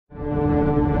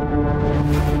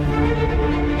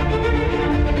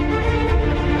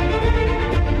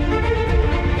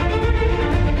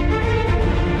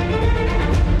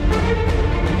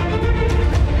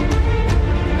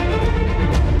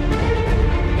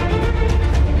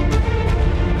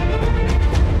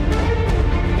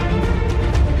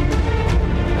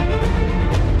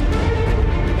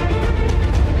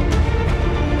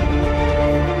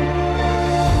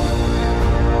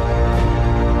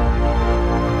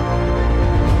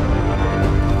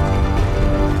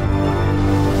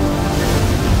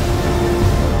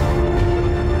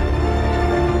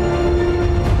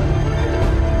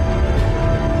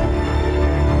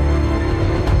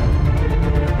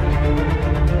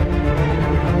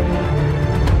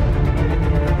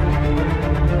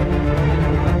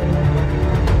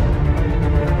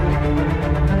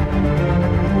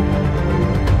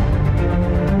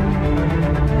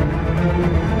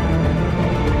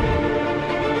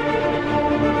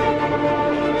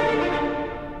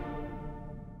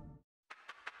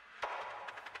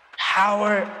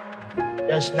Power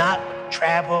does not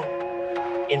travel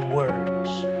in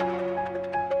words,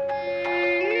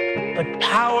 but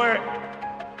power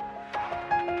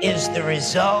is the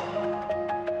result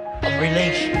of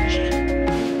relationship.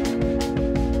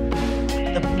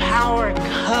 The power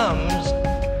comes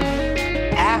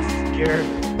after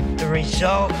the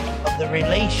result of the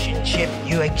relationship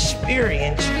you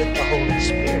experience with the Holy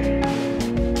Spirit.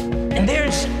 And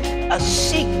there's a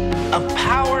seek of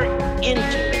power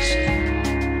intimacy.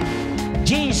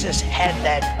 Jesus had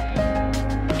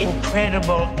that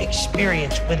incredible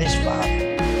experience with his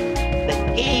Father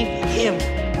that gave him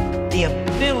the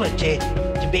ability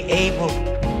to be able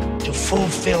to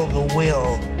fulfill the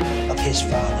will of his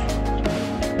Father.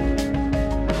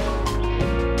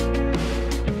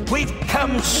 We've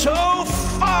come so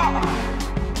far,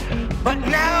 but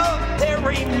now there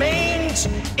remains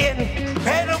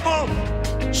incredible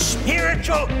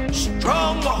spiritual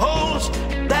strongholds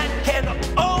that can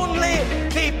only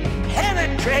be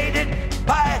penetrated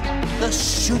by the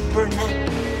supernatural.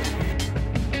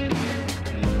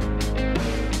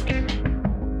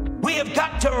 We have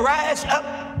got to rise up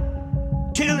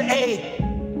to a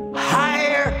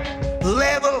higher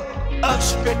level of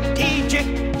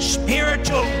strategic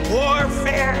spiritual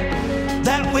warfare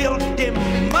that will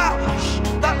demolish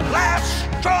the last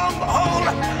stronghold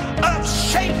of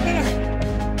Satan.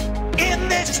 In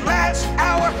this last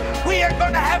hour, we are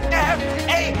going to have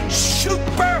a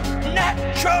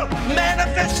supernatural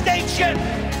manifestation.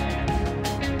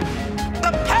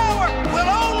 The power will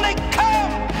only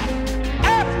come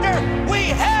after we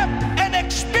have an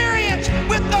experience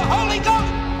with the Holy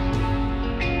Ghost.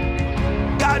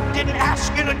 God didn't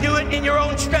ask you to do it in your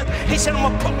own strength. He said, I'm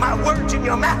going to put my words in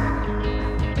your mouth.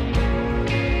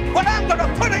 What I'm going to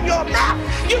put in your mouth,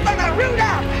 you're going to root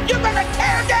out, you're going to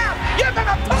tear down, you're going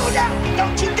to pull down.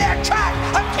 Don't you dare try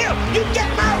until you get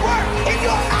my word in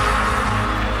your mouth.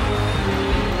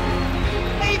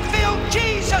 He filled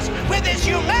Jesus with his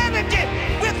humanity,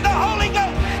 with the Holy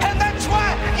Ghost. And that's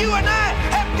why you and I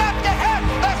have got to have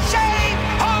the same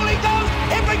Holy Ghost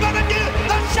if we're going to do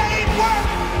the same work.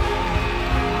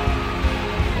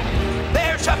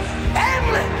 There's a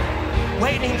family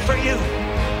waiting for you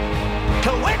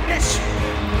to witness.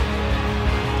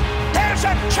 There's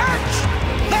a church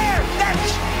there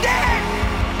that's dead,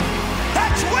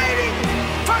 that's waiting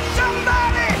for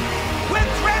somebody with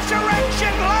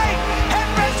resurrection light and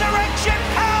resurrection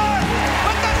power,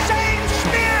 with the same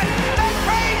Spirit that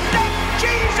raised up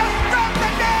Jesus from the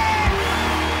dead.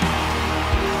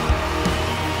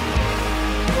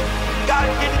 God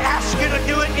didn't ask you to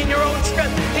do it in your own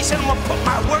strength. He said, I'm going to put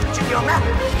my words in your mouth.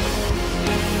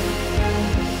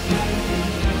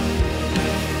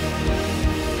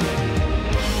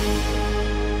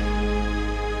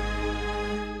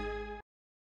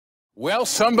 Well,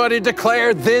 somebody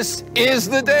declared this is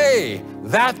the day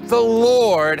that the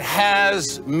Lord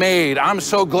has made. I'm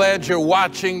so glad you're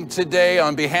watching today.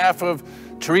 On behalf of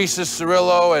Teresa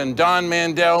Cerullo and Don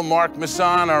Mandel, Mark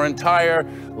Masson, our entire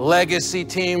legacy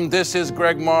team, this is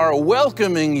Greg Morrow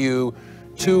welcoming you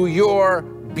to your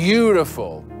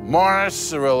beautiful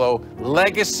Morris Cerullo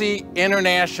Legacy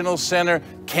International Center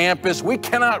campus. We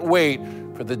cannot wait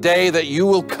for the day that you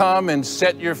will come and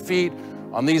set your feet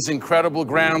on these incredible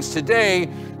grounds. Today,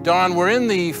 Don, we're in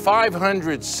the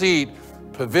 500-seat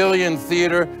Pavilion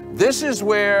Theater. This is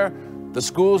where the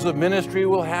schools of ministry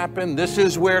will happen. This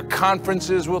is where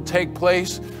conferences will take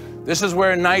place. This is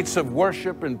where nights of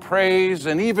worship and praise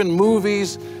and even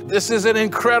movies. This is an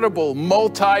incredible,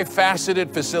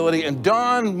 multifaceted facility. And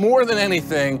Don, more than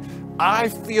anything, I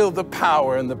feel the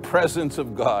power and the presence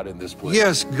of God in this place.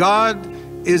 Yes, God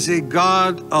is a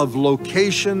God of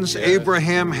locations. Yes.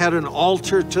 Abraham had an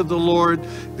altar to the Lord.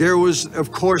 There was,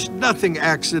 of course, nothing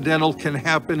accidental can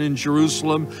happen in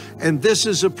Jerusalem. And this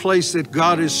is a place that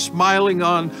God is smiling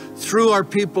on through our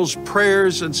people's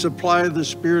prayers and supply of the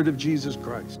Spirit of Jesus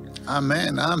Christ.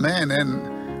 Amen, amen.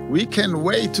 And we can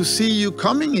wait to see you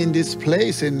coming in this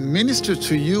place and minister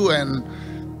to you and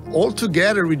all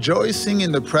together rejoicing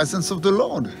in the presence of the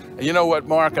Lord. You know what,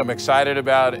 Mark, I'm excited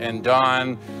about, and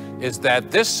Don, is that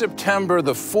this September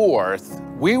the 4th,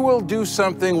 we will do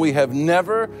something we have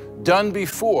never done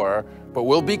before, but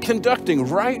we'll be conducting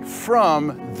right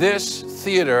from this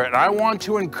theater. And I want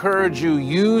to encourage you,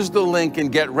 use the link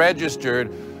and get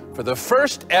registered for the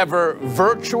first ever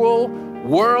virtual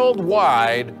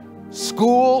worldwide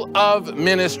School of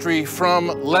Ministry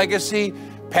from Legacy.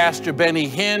 Pastor Benny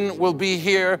Hinn will be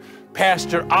here.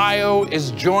 Pastor Ayo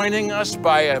is joining us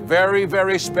by a very,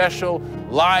 very special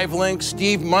live link.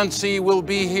 Steve Muncie will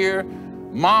be here.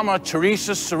 Mama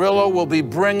Teresa Cerullo will be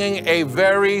bringing a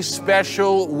very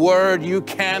special word. You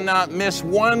cannot miss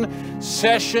one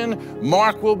session.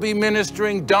 Mark will be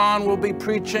ministering, Don will be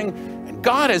preaching, and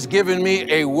God has given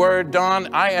me a word,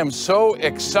 Don. I am so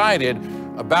excited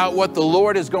about what the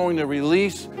Lord is going to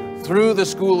release through the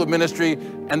School of Ministry.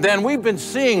 And then we've been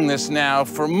seeing this now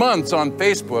for months on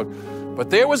Facebook, but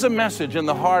there was a message in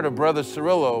the heart of Brother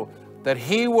Cerullo that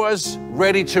he was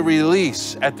ready to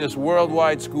release at this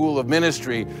worldwide School of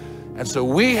Ministry. And so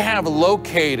we have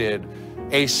located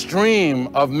a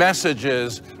stream of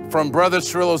messages from Brother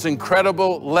Cerullo's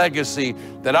incredible legacy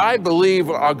that I believe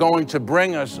are going to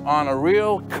bring us on a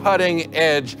real cutting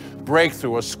edge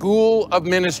breakthrough. A School of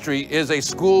Ministry is a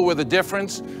school with a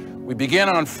difference. We begin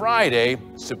on Friday,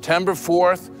 September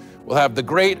 4th. We'll have the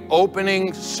great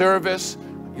opening service.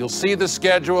 You'll see the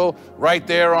schedule right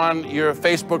there on your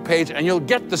Facebook page, and you'll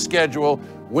get the schedule.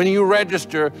 When you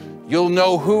register, you'll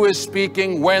know who is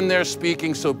speaking, when they're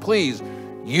speaking. So please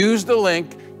use the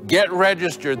link, get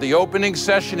registered. The opening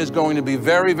session is going to be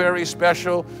very, very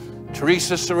special.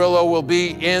 Teresa Cerullo will be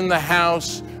in the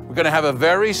house. We're going to have a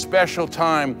very special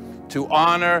time to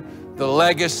honor the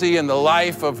legacy and the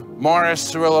life of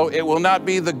Morris Cerullo. It will not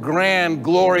be the grand,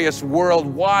 glorious,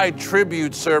 worldwide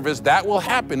tribute service. That will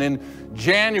happen in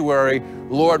January,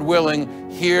 Lord willing,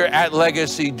 here at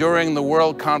Legacy during the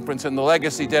World Conference and the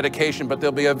Legacy dedication. But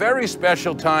there'll be a very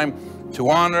special time to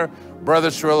honor Brother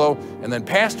Cerullo. And then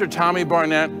Pastor Tommy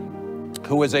Barnett,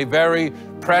 who is a very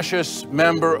precious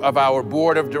member of our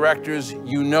board of directors.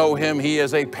 You know him. He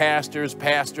is a pastor's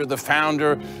pastor, the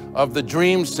founder of the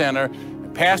Dream Center.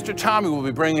 Pastor Tommy will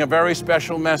be bringing a very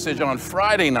special message on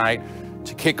Friday night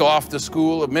to kick off the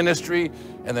School of Ministry.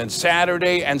 And then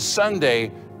Saturday and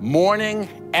Sunday, morning,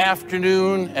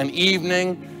 afternoon, and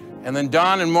evening. And then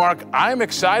Don and Mark, I'm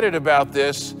excited about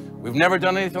this. We've never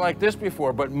done anything like this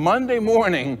before, but Monday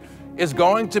morning is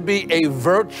going to be a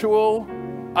virtual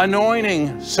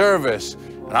anointing service.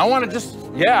 And I want to just,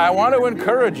 I want to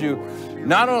encourage you,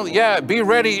 not only, be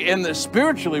ready in the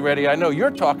spiritually ready, I know you're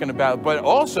talking about, but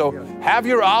also have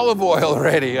your olive oil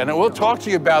ready. And we'll talk to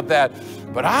you about that.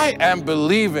 But I am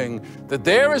believing that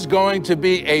there is going to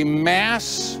be a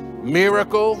mass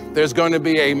miracle. There's going to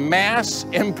be a mass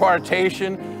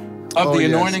impartation of the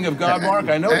anointing of God, Mark.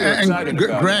 I know you're excited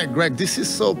about it. Greg, this is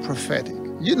so prophetic.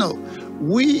 You know,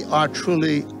 we are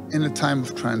truly in a time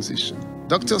of transition.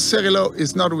 Dr. Cerullo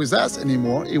is not with us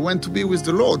anymore. He went to be with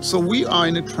the Lord. So we are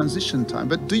in a transition time.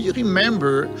 But do you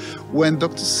remember when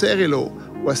Dr. Cerullo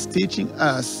was teaching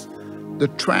us the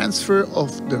transfer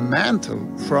of the mantle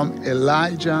from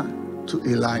Elijah to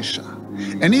Elisha?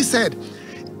 And he said,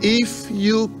 if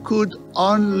you could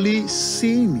only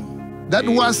see me. That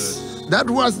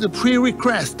was the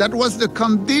pre-request. That was the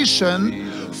condition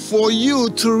for you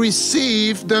to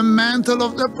receive the mantle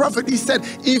of the prophet. He said,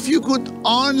 if you could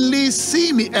only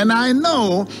see me. And I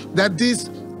know that these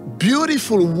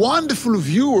beautiful, wonderful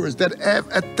viewers that have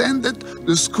attended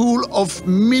the School of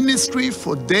Ministry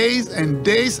for days and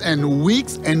days and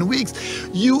weeks,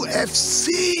 you have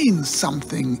seen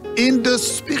something in the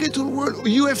spiritual world.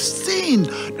 You have seen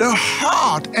the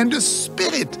heart and the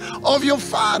spirit of your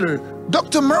father,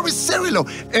 Dr. Morris Cerullo,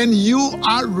 and you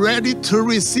are ready to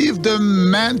receive the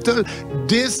mantle.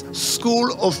 This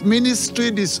School of Ministry,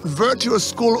 this virtual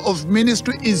School of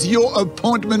Ministry is your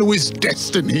appointment with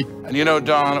destiny. And you know,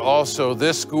 Don, also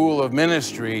this School of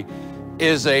Ministry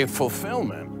is a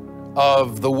fulfillment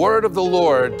of the word of the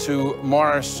Lord to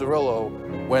Morris Cerullo.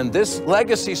 When this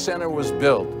Legacy Center was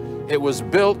built, it was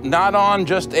built not on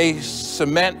just a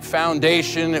cement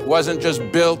foundation. It wasn't just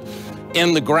built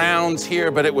in the grounds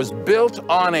here, but it was built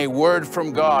on a word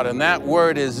from God. And that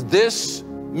word is, this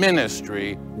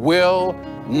ministry will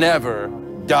never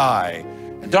die.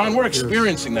 And Don, we're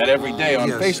experiencing that every day on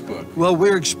Facebook. Well,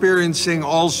 we're experiencing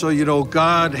also, you know,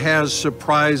 God has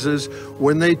surprises.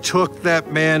 When they took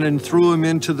that man and threw him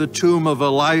into the tomb of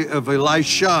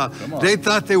Elisha, they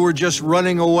thought they were just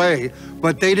running away,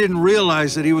 but they didn't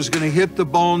realize that he was going to hit the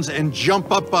bones and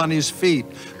jump up on his feet,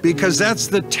 because that's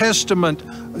the testament.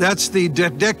 That's the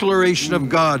declaration of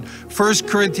God. 1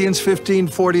 Corinthians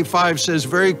 15:45 says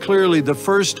very clearly, the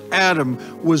first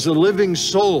Adam was a living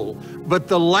soul, but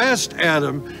the last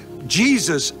Adam,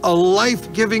 Jesus, a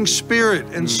life-giving spirit.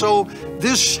 And so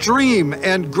this stream,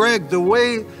 and Greg, the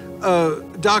way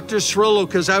Dr. Cerullo,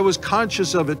 because I was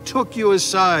conscious of it, took you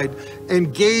aside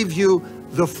and gave you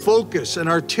the focus and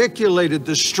articulated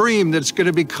the stream that's going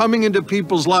to be coming into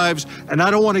people's lives. And I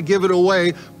don't want to give it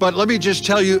away, but let me just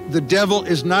tell you, the devil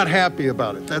is not happy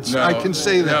about it. I can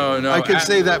say that. I can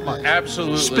say that much.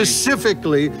 Absolutely.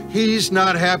 Specifically, he's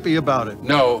not happy about it.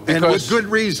 No, because, and with good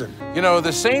reason. You know,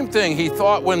 the same thing he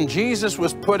thought when Jesus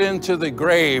was put into the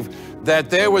grave, that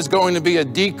there was going to be a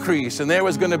decrease and there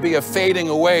was going to be a fading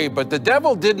away, but the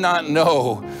devil did not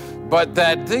know, but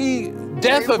that the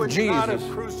death of Jesus,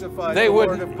 they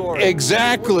would,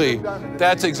 exactly,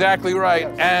 that's exactly right.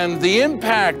 And the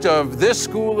impact of this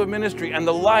school of ministry and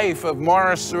the life of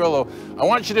Morris Cerullo, I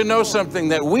want you to know something,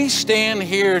 that we stand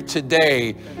here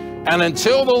today, and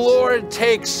until the Lord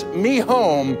takes me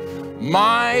home,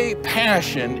 my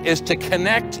passion is to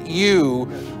connect you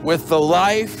with the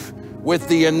life, with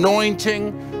the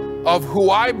anointing of who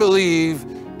I believe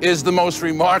is the most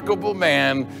remarkable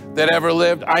man that ever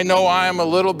lived. I know I am a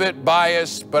little bit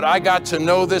biased, but I got to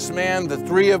know this man, the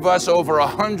three of us, over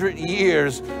 100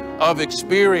 years of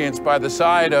experience by the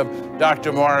side of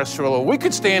Dr. Morris Cerullo. We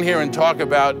could stand here and talk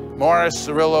about Morris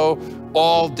Cerullo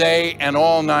all day and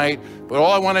all night, but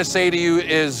all I want to say to you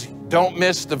is don't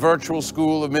miss the virtual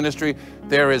school of ministry.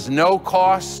 There is no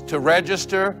cost to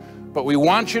register, but we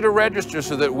want you to register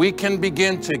so that we can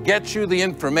begin to get you the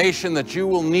information that you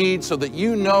will need so that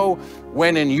you know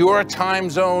when in your time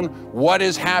zone what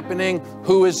is happening,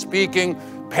 who is speaking.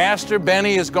 Pastor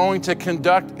Benny is going to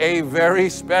conduct a very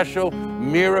special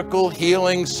miracle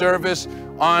healing service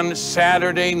on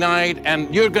Saturday night,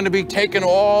 and you're going to be taken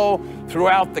all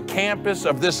throughout the campus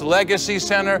of this Legacy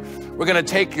Center. We're going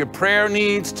to take your prayer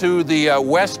needs to the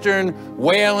Western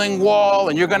Wailing Wall,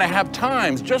 and you're going to have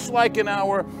times, just like in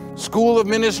our School of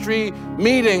Ministry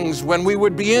meetings when we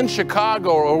would be in Chicago,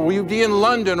 or we would be in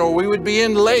London, or we would be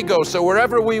in Lagos, or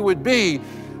wherever we would be,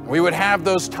 we would have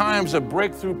those times of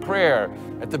breakthrough prayer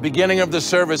at the beginning of the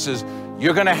services.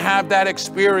 You're going to have that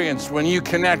experience when you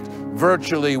connect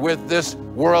virtually with this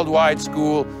worldwide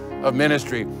school of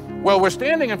ministry. Well, we're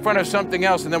standing in front of something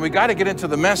else, and then we got to get into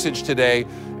the message today,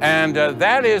 and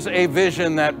that is a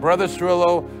vision that Brother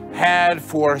Cerullo had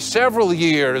for several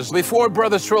years before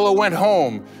Brother Cerullo went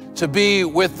home to be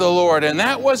with the Lord. And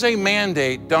that was a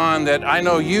mandate, Don, that I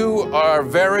know you are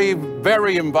very,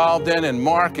 very involved in, and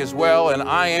Mark as well, and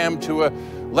I am to a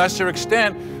lesser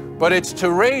extent, but it's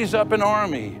to raise up an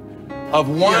army of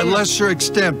one. Yeah, lesser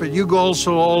extent, but you go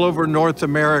also all over North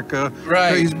America.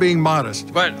 Right. He's being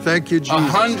modest. But thank you, Jesus.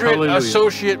 100 Hallelujah.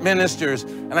 associate ministers.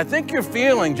 And I think you're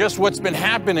feeling just what's been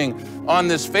happening on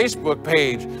this Facebook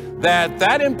page,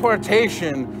 that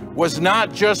impartation was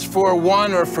not just for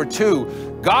one or for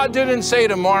two. God didn't say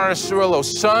to Morris Cerullo,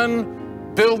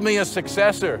 son, build me a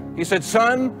successor. He said,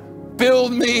 son,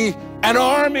 build me an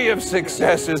army of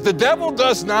successors. The devil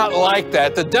does not like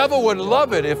that. The devil would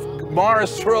love it if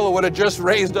Morris Cerullo would have just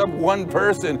raised up one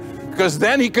person, because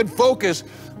then he could focus.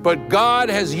 But God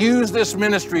has used this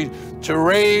ministry to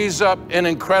raise up an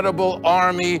incredible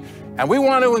army. And we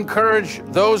want to encourage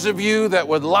those of you that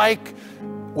would like,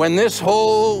 when this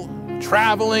whole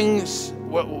traveling,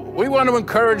 we want to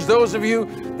encourage those of you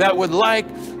that would like,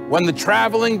 when the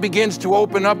traveling begins to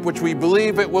open up, which we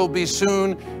believe it will be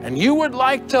soon, and you would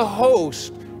like to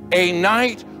host a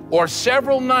night or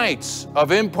several nights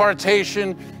of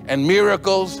impartation and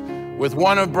miracles with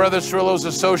one of Brother Cerullo's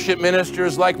associate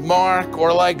ministers like Mark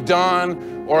or like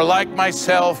Don or like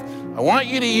myself, I want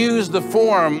you to use the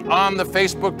form on the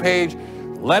Facebook page.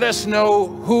 Let us know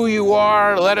who you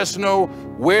are. Let us know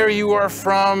where you are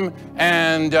from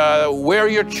and where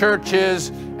your church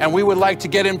is. And we would like to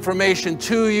get information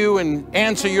to you and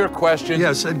answer your questions.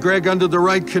 Yes, and Greg, under the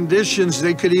right conditions,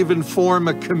 they could even form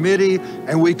a committee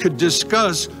and we could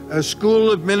discuss a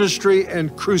school of ministry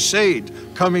and crusade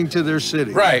coming to their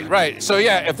city. Right, right. So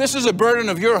yeah, if this is a burden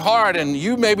of your heart and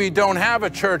you maybe don't have a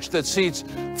church that seats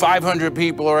 500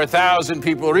 people or 1,000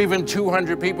 people or even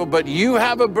 200 people, but you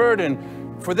have a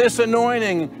burden for this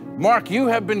anointing. Mark, you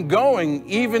have been going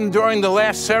even during the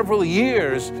last several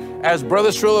years as Brother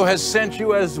Cerullo has sent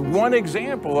you as one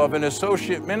example of an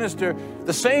associate minister,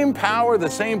 the same power, the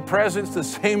same presence, the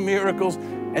same miracles,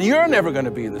 and you're never going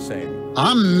to be the same.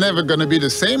 I'm never going to be the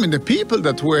same, and the people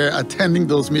that were attending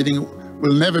those meetings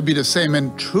will never be the same.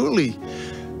 And truly,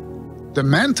 the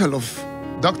mantle of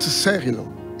Dr.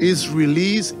 Cerullo is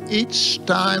released each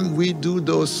time we do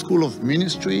those School of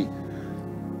Ministry.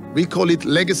 We call it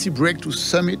Legacy Breakthrough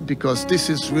Summit because this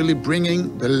is really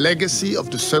bringing the legacy of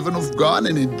the servant of God,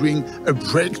 and it brings a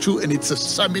breakthrough, and it's a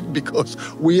summit because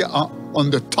we are on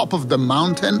the top of the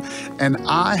mountain. And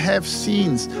I have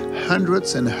seen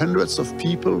hundreds and hundreds of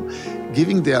people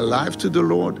giving their life to the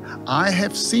Lord. I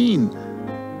have seen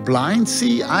blind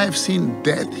see, I have seen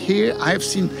deaf hear, I have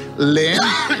seen lame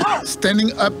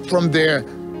standing up from their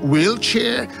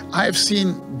wheelchair, I have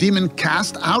seen demon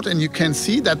cast out, and you can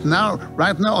see that now,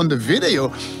 right now on the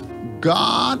video,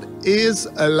 God is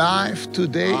alive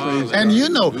today. And you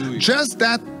know, just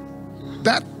that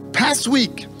past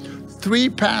week, 3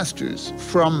 pastors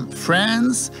from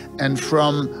France and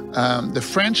from the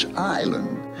French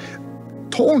island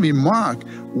told me, Mark,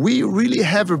 we really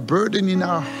have a burden in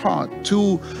our heart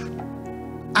to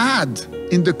add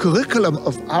in the curriculum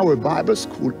of our Bible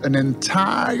school an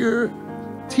entire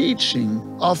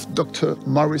teaching of Dr.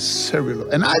 Morris Cerullo.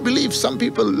 And I believe some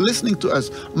people listening to us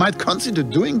might consider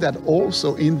doing that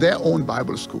also in their own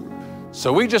Bible school.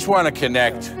 So we just want to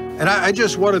connect. And I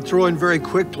just want to throw in very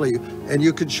quickly, and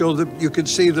you could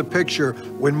see the picture.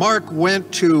 When Mark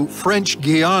went to French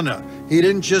Guiana, he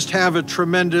didn't just have a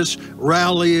tremendous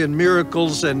rally and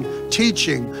miracles and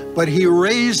teaching, but he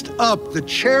raised up the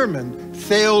chairman,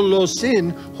 Theo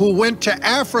Losin, who went to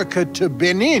Africa, to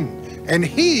Benin. And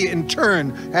he, in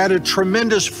turn, had a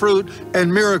tremendous fruit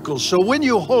and miracles. So when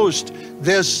you host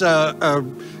this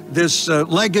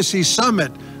Legacy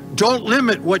Summit, don't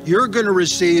limit what you're going to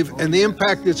receive and the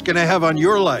impact it's going to have on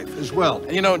your life as well.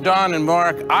 You know, Don and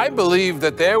Mark, I believe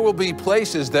that there will be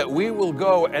places that we will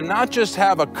go and not just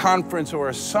have a conference or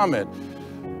a summit,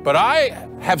 but I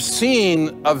have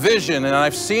seen a vision, and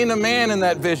I've seen a man in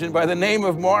that vision by the name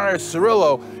of Morris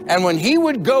Cerullo. And when he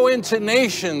would go into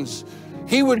nations,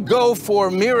 he would go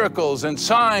for miracles and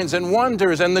signs and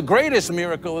wonders, and the greatest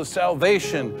miracle is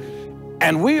salvation.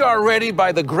 And we are ready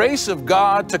by the grace of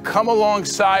God to come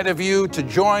alongside of you, to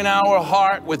join our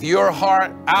heart with your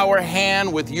heart, our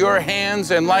hand with your hands,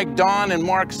 and like Don and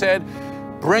Mark said,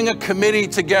 bring a committee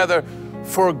together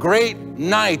for great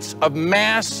nights of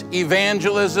mass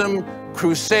evangelism,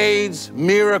 crusades,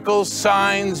 miracles,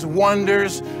 signs,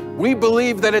 wonders. We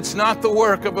believe that it's not the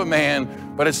work of a man,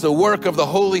 but it's the work of the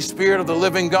Holy Spirit of the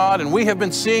living God. And we have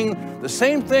been seeing the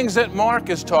same things that Mark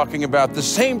is talking about, the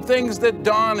same things that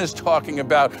Don is talking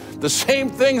about, the same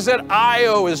things that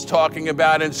Ayo is talking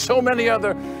about, and so many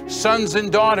other sons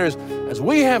and daughters as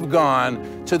we have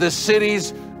gone to the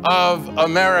cities of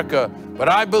America. But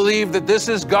I believe that this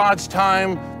is God's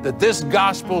time, that this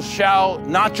gospel shall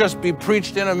not just be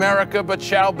preached in America, but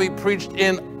shall be preached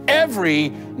in every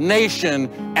nation,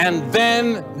 and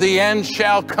then the end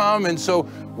shall come. And so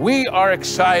we are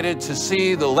excited to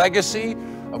see the legacy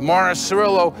of Morris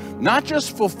Cerullo not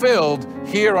just fulfilled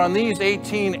here on these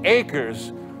 18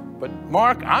 acres, but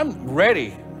Mark, I'm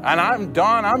ready, and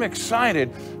Don, I'm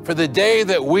excited for the day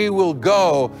that we will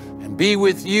go and be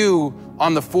with you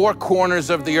on the 4 corners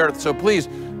of the earth. So please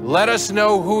let us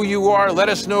know who you are. Let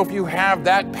us know if you have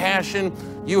that passion,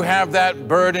 you have that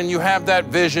burden, you have that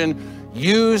vision.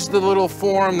 Use the little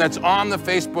form that's on the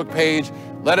Facebook page.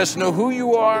 Let us know who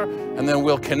you are, and then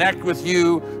we'll connect with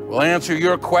you. We'll answer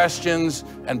your questions,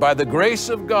 and by the grace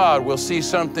of God, we'll see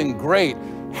something great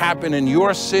happen in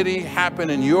your city, happen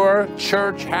in your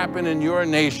church, happen in your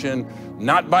nation,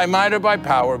 not by might or by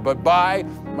power, but by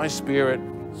my Spirit,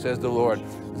 says the Lord.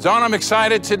 Don, I'm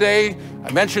excited today.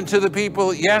 I mentioned to the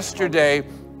people yesterday,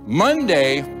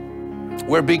 Monday,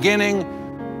 we're beginning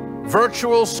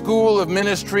Virtual School of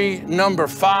Ministry number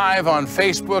 5 on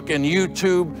Facebook and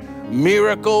YouTube,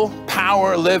 Miracle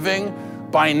Power Living.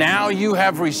 By now you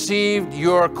have received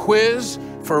your quiz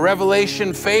for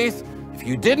Revelation Faith. If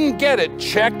you didn't get it,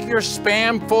 check your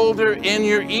spam folder in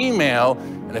your email.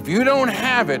 And if you don't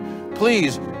have it,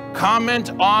 please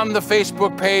comment on the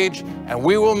Facebook page and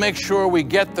we will make sure we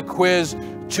get the quiz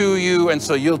to you. And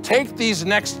so you'll take these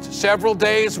next several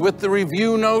days with the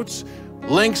review notes,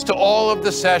 links to all of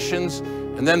the sessions,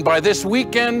 and then by this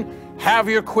weekend, have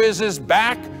your quizzes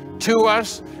back to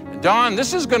us. And Don,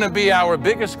 this is going to be our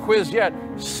biggest quiz yet.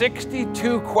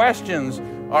 62 questions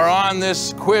are on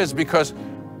this quiz because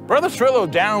Brother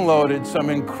Cerullo downloaded some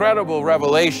incredible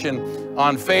revelation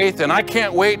on faith, and I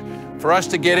can't wait for us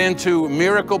to get into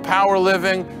Miracle Power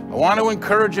Living. I want to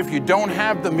encourage, if you don't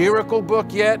have the Miracle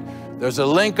book yet, there's a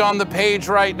link on the page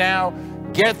right now.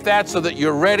 Get that so that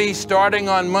you're ready starting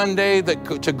on Monday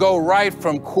to go right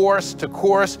from course to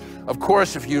course. Of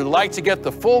course, if you'd like to get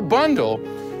the full bundle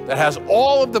that has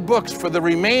all of the books for the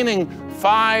remaining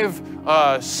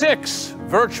 6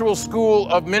 Virtual School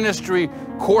of Ministry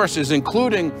courses,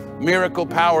 including Miracle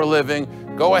Power Living,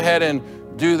 go ahead and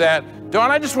do that.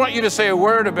 Don, I just want you to say a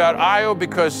word about Ayo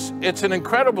because it's an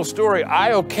incredible story.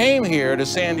 Ayo came here to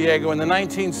San Diego in the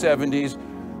 1970s,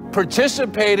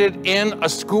 participated in a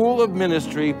school of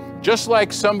ministry, just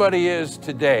like somebody is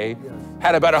today,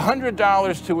 had about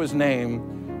 $100 to his name,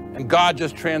 and God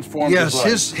just transformed his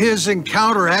life. His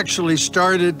encounter actually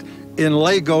started in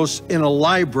Lagos in a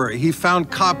library. He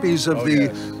found copies of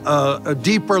a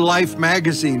Deeper Life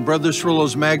magazine, Brother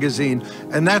Cerullo's magazine,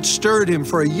 and that stirred him.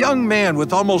 For a young man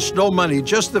with almost no money,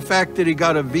 just the fact that he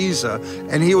got a visa,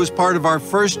 and he was part of our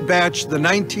first batch, the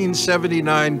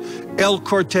 1979 El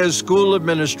Cortez School of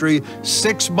Ministry,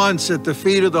 6 months at the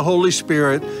feet of the Holy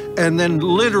Spirit, and then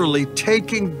literally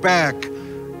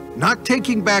not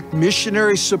taking back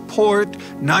missionary support,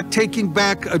 not taking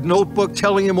back a notebook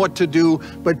telling him what to do,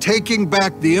 but taking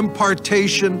back the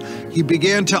impartation. He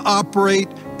began to operate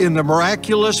in the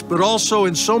miraculous, but also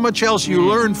in so much else you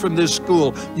learn from this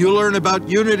school. You learn about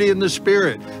unity in the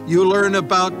Spirit. You learn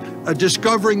about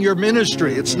discovering your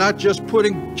ministry. It's not just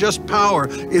putting just power,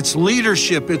 it's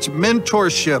leadership, it's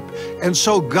mentorship. And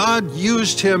so God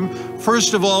used him,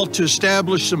 first of all, to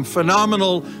establish some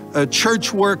phenomenal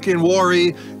church work in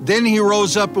Warri. Then he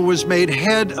rose up and was made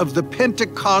head of the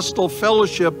Pentecostal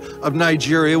Fellowship of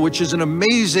Nigeria, which is an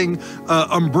amazing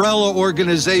umbrella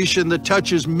organization that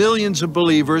touches millions of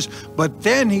believers. But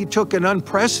then he took an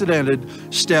unprecedented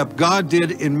step, God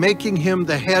did, in making him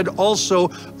the head also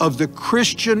of the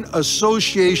Christian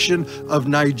Association of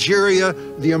Nigeria,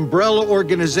 the umbrella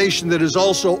organization that is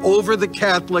also over the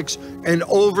Catholics and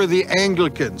over the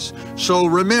Anglicans. So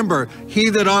remember, he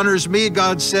that honors me,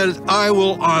 God said, I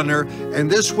will honor. And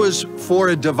this was for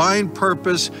a divine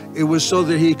purpose. It was so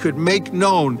that he could make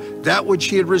known that which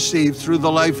he had received through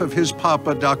the life of his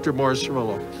papa, Dr. Morris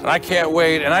Cerullo. I can't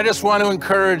wait. And I just want to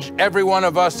encourage every one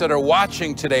of us that are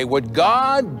watching today, what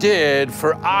God did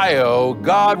for Ayo,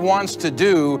 God wants to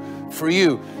do for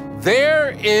you.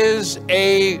 There is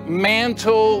a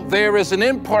mantle, there is an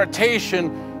impartation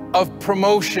of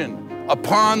promotion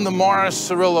upon the Morris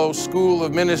Cerullo School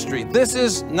of Ministry. This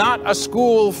is not a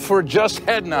school for just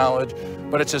head knowledge,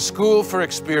 but it's a school for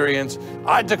experience.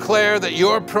 I declare that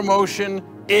your promotion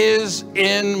is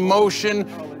in motion.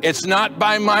 It's not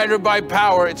by might or by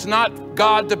power. It's not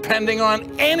God depending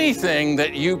on anything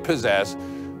that you possess,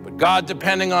 but God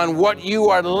depending on what you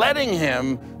are letting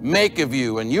him make of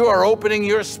you. And you are opening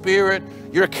your spirit.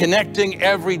 You're connecting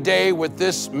every day with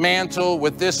this mantle,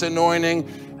 with this anointing.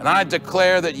 And I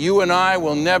declare that you and I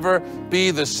will never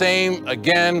be the same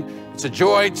again. It's a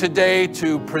joy today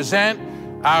to present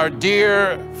our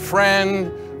dear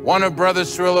friend, one of Brother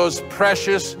Cerullo's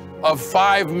precious of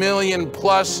 5 million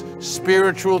plus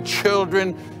spiritual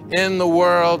children in the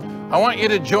world. I want you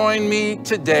to join me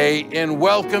today in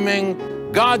welcoming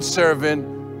God's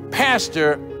servant,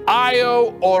 Pastor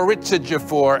Ayo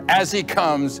Oritsejafor, as he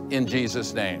comes in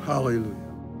Jesus' name. Hallelujah.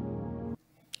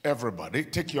 Everybody,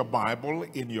 take your Bible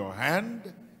in your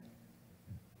hand.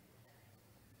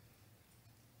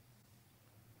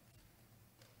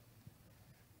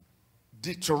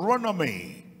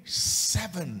 Deuteronomy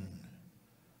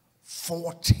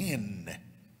 7:14.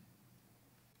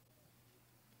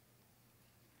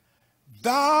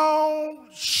 Thou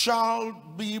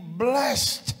shalt be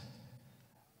blessed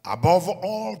above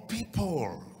all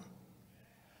people,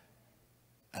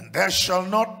 and there shall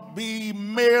not be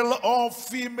male or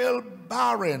female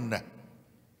barren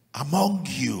among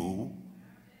you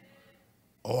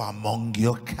or among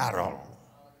your cattle.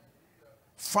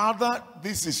 Father,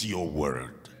 this is your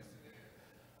word.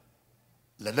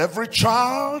 Let every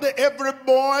child, every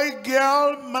boy,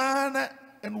 girl, man,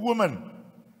 and woman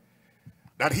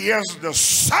that hears the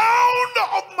sound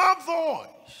of my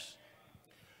voice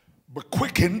be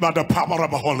quickened by the power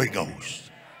of the Holy Ghost.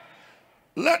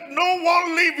 Let no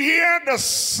one leave here the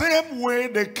same way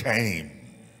they came.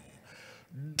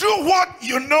 Do what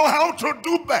you know how to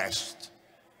do best.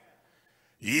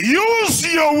 Use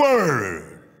your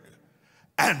word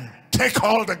and take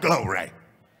all the glory.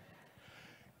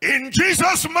 In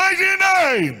Jesus' mighty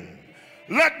name,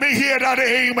 let me hear that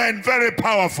amen very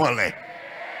powerfully.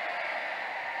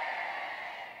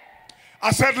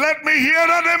 I said, let me hear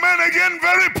that amen again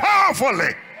very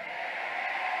powerfully.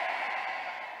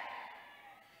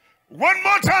 One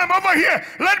more time over here.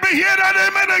 Let me hear that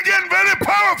amen again very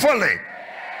powerfully.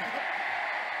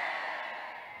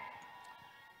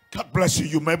 God bless you.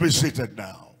 You may be seated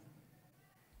now.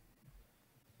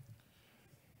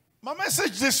 My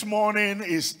message this morning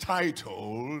is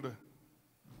titled,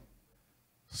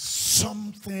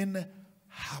 Something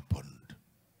Happened.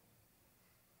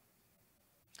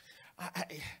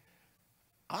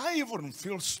 I even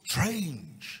feel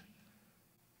strange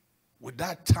with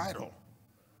that title.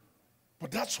 But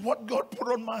that's what God put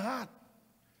on my heart.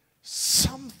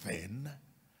 Something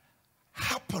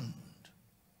happened.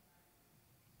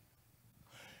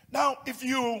 Now, if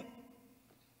you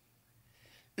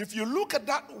look at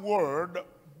that word,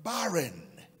 barren,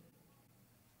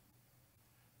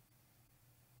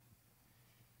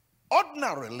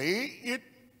 ordinarily, it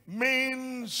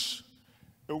means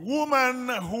a woman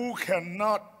who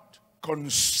cannot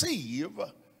conceive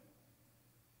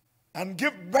and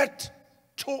give birth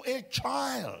to a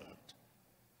child.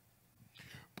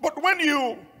 But when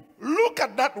you look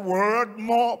at that word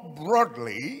more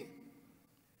broadly,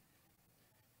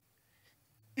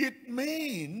 it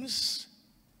means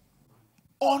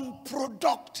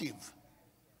unproductive.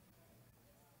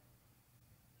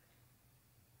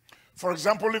 For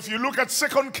example, if you look at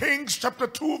 2 Kings chapter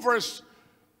 2 verse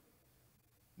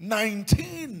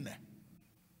 19,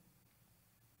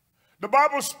 the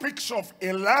Bible speaks of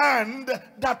a land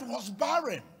that was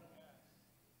barren.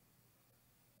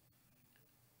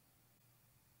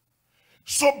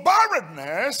 So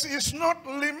barrenness is not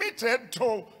limited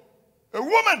to a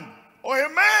woman or a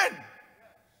man.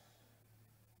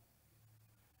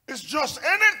 It's just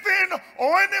anything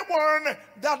or anyone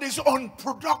that is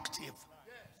unproductive.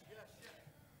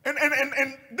 And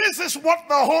this is what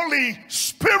the Holy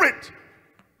Spirit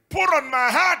put on my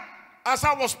heart as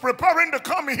I was preparing to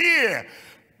come here,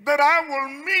 that I will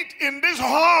meet in this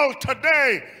hall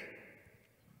today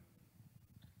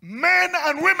men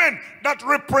and women that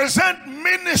represent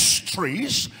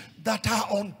ministries that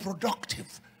are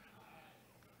unproductive.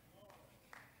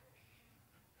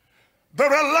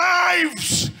 There are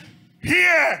lives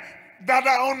here that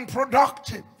are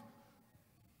unproductive.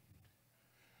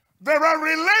 There are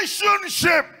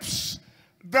relationships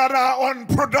that are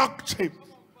unproductive.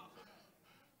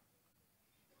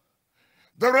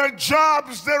 There are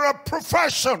jobs, there are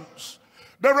professions,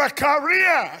 there are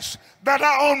careers that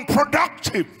are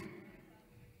unproductive.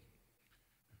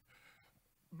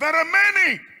 There are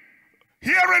many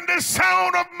hearing the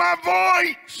sound of my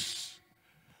voice.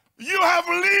 You have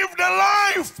lived a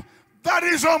life that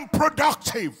is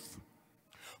unproductive.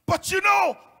 But you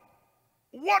know,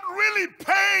 what really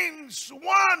pains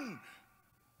one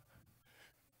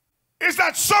is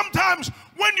that sometimes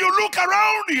when you look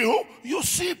around you, you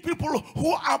see people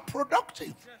who are productive.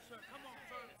 Yes, sir. Come on,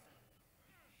 sir.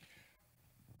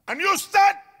 And you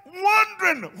start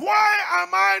wondering, why am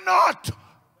I not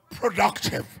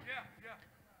productive?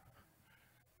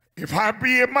 If I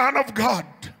be a man of God,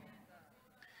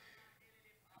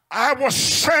 I was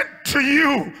sent to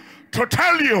you to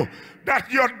tell you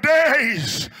that your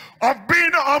days of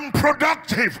being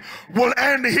unproductive will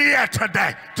end here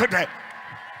today.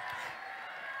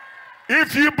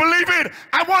 If you believe it,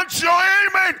 I want your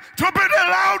amen to be the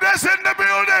loudest in the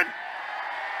building.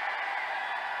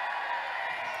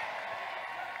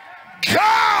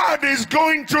 God is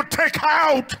going to take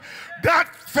out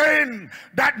that thing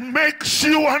that makes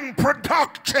you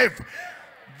unproductive.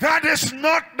 That is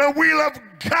not the will of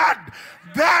God.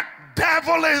 That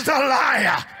devil is a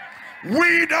liar.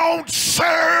 We don't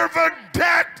serve a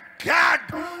dead God.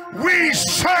 We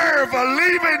serve a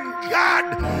living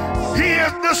God. He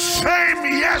is the same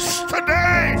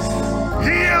yesterday.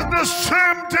 He is the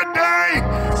same today.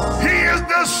 He is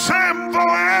the same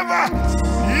forever.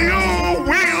 You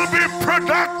will be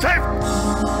productive.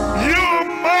 You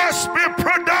must be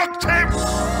productive.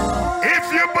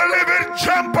 If you believe it,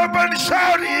 jump up and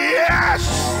shout yes.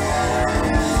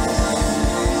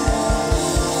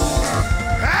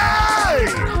 Hey!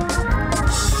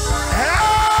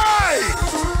 Hey!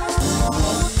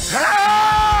 Hey!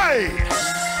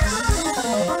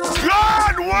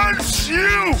 God wants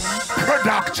you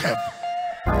productive.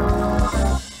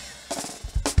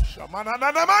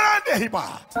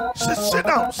 Sit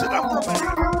down for a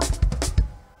minute.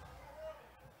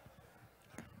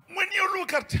 When you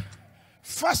look at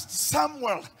 1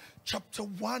 Samuel chapter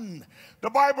 1, the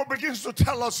Bible begins to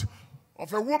tell us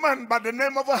of a woman by the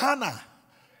name of Hannah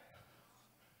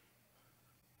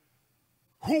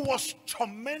who was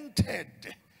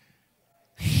tormented,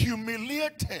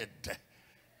 humiliated,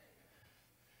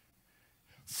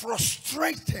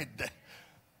 frustrated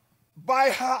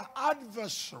by her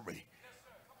adversary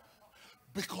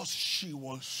because she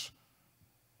was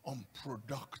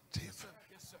unproductive.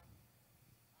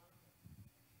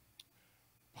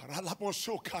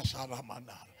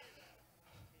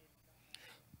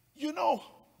 You know,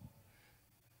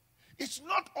 it's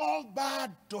not all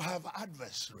bad to have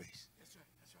adversaries.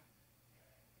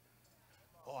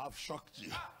 Oh, I've shocked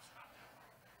you.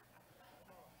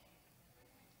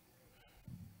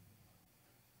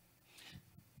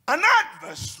 An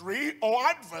adversary or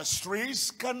adversaries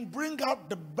can bring out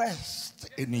the best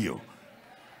in you.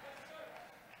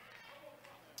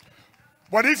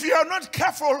 But if you are not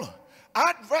careful,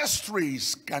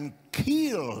 adversaries can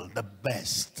kill the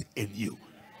best in you.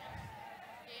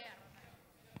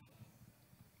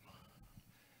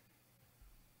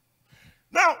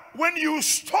 Now, when you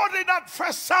study that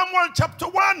First Samuel chapter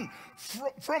 1,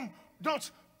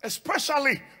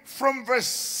 especially from verse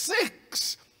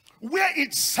 6, where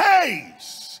it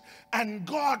says, and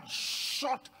God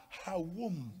shut her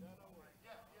womb,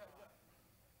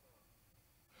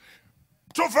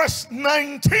 to verse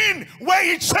 19,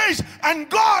 where it says, and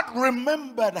God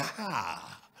remembered her,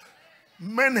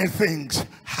 many things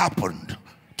happened.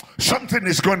 Something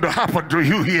is going to happen to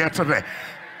you here today.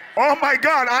 Oh my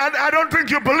God, I don't think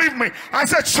you believe me. I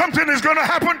said something is going to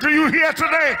happen to you here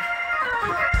today.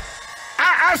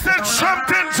 I said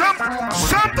something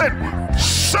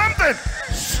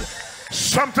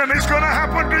is going to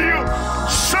happen to you.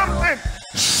 Something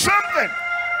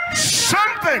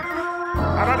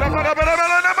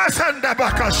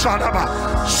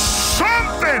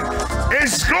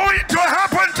is going to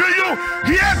happen to you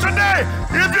here today.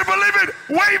 If you believe it,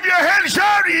 wave your hands,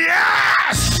 shout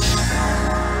yes.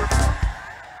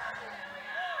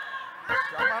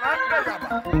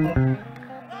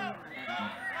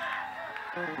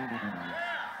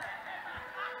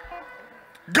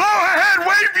 Go ahead,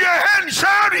 wave your hands,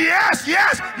 shout yes,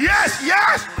 yes, yes,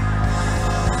 yes.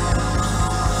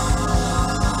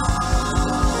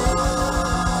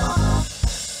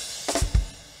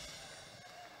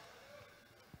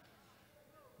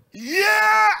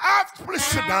 Please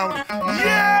sit down. Year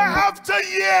after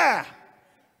year,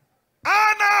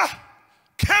 Anna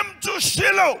came to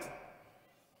Shiloh.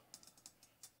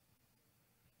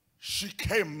 She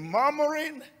came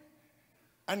murmuring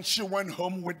and she went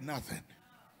home with nothing.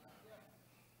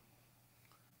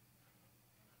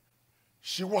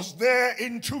 She was there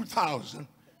in 2000,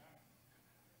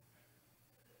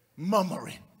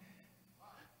 murmuring.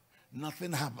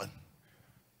 Nothing happened.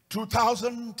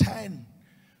 2010.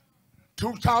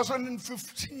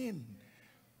 2015,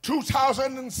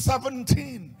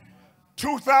 2017,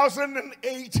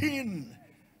 2018.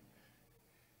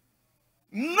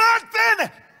 Nothing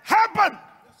happened.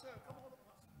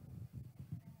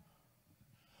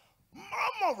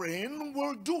 Murmuring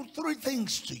will do three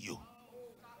things to you.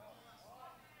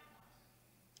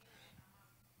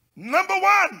 Number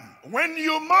one, when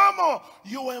you murmur,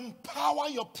 you empower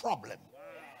your problem.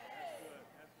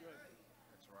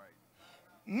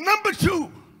 Number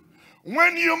two,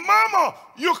 when you murmur,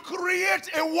 you create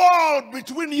a wall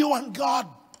between you and God.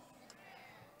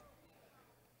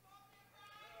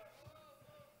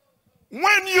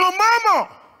 When you murmur,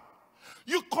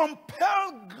 you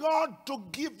compel God to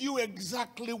give you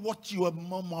exactly what you are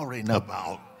murmuring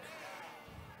about.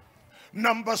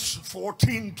 Numbers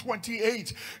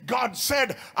 14:28, God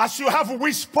said, as you have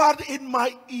whispered in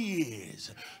my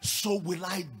ears, so will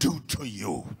I do to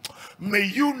you. May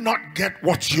you not get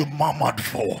what you murmured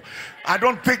for. I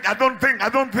don't think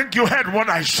you heard what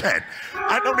I said.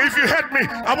 I don't know if you heard me.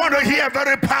 I want to hear a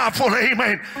very powerful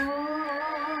amen.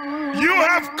 You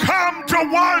have come to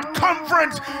World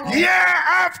Conference year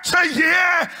after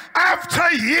year after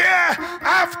year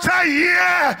after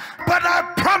year, but I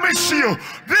promise you,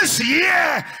 this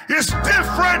year is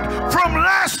different from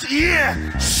last year.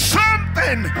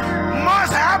 Something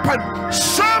must happen.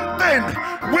 Something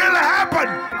will happen.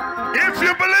 If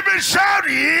you believe it, shout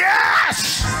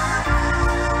yes.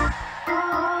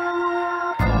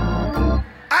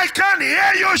 I can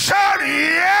hear you shout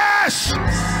yes.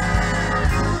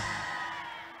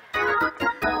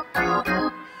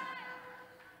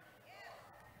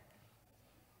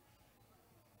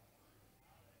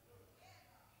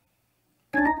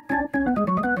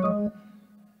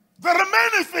 There are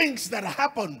many things that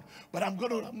happen, but I'm going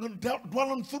to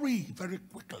dwell on three very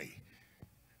quickly,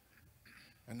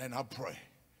 and then I'll pray.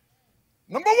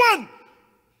 Number one,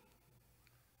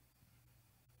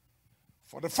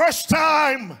 for the first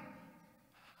time,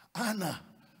 Anna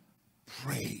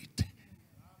prayed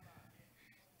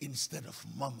instead of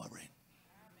murmuring.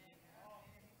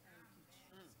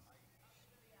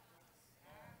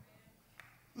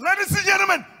 Ladies and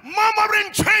gentlemen,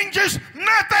 murmuring changes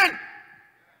nothing.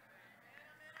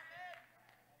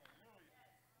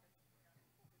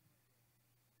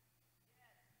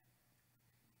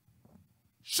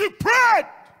 She prayed.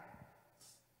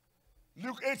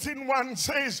 Luke 18:1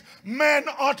 says, men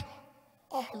ought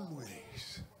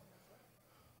always.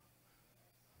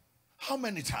 How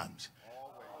many times?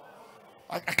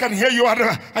 I can hear you at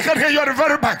the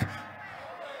very back.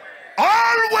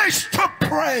 Always to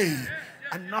pray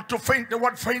and not to faint. The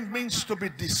word faint means to be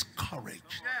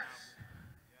discouraged.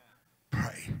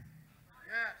 Pray.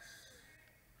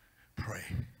 Pray.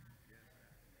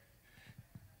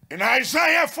 In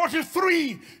Isaiah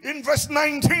 43, in verse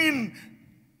 19,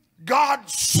 God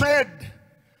said,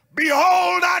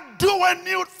 behold, I do a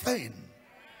new thing.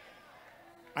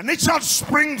 and it shall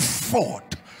spring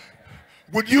forth.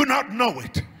 Would you not know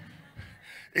it?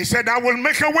 He said, I will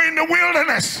make a way in the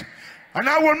wilderness, and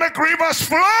I will make rivers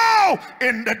flow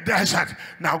in the desert.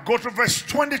 Now go to verse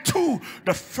 22,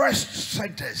 the first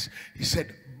sentence. He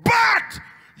said, but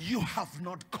you have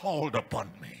not called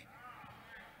upon me.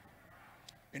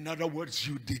 In other words,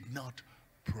 you did not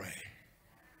pray.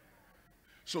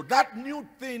 So that new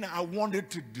thing I wanted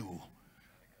to do,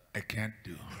 I can't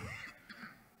do.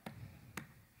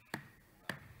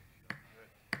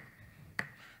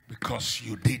 Because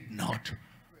you did not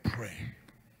pray.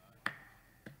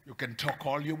 You can talk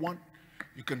all you want.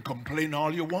 You can complain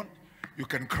all you want. You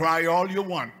can cry all you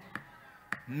want.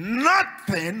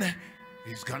 Nothing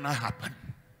is going to happen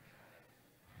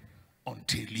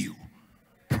until you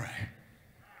pray.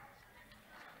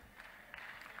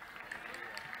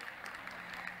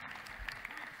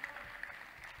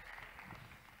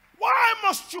 Why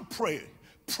must you pray?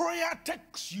 Prayer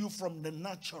takes you from the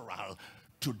natural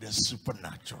to the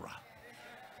supernatural.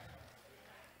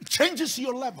 It changes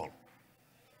your level.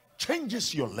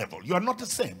 Changes your level. You are not the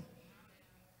same.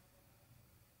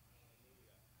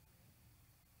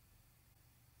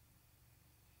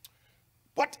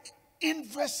 But in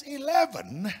verse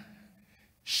 11,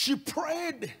 she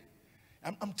prayed.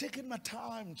 I'm taking my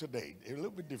time today, a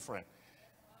little bit different.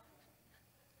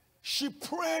 She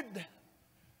prayed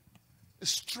a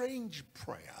strange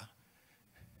prayer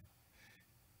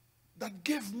that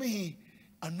gave me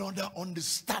another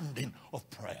understanding of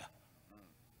prayer.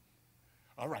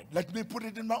 All right, let me put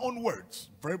it in my own words,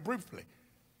 very briefly.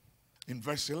 In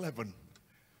verse 11,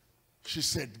 she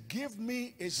said, give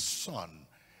me a son,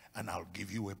 and I'll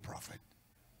give you a prophet.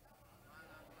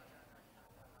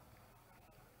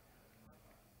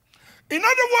 In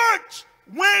other words,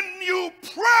 when you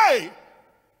pray,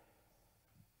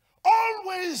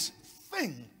 always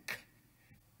think,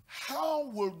 how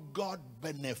will God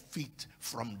benefit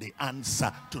from the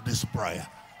answer to this prayer?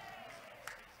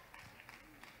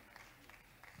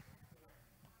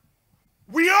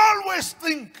 We always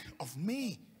think of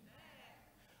me.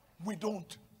 We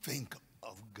don't think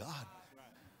of God.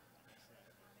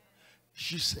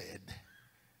 She said,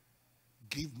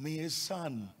 give me a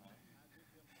son,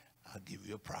 I'll give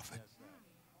you a prophet.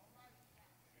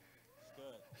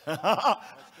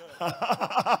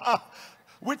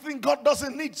 We think God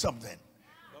doesn't need something.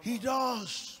 He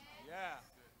does.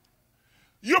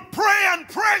 You pray and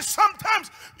pray, sometimes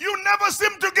you never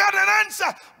seem to get an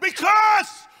answer because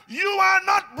you are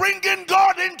not bringing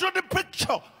God into the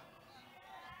picture.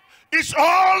 It's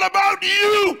all about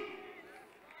you.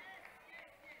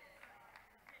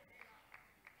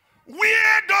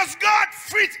 Where does God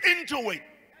fit into it?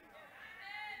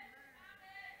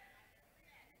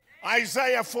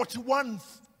 Isaiah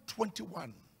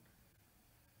 41:21.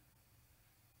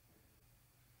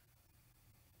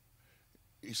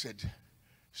 He said,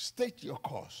 state your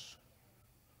cause.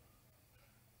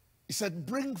 He said,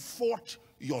 bring forth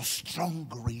your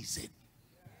strong reason.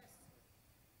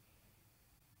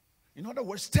 In other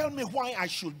words, tell me why I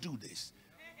should do this.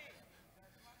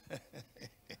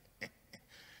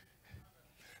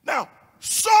 Now,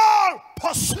 Saul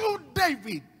pursued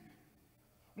David,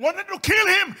 wanted to kill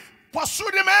him,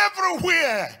 pursued him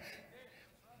everywhere.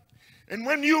 And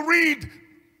when you read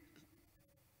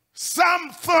Psalm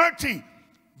 30,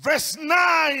 verse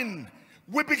 9,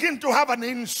 we begin to have an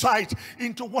insight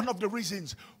into one of the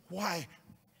reasons why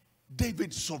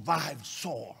David survived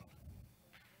Saul.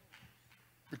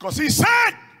 Because he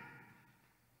said,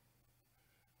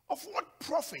 of what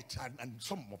profit, and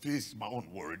some of these my own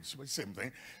words, but same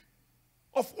thing,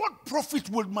 of what profit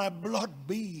will my blood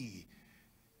be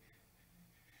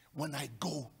when I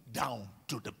go down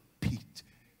to the pit?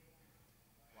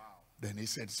 Wow. Then he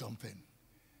said something.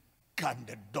 Can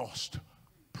the dust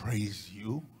praise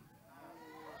you?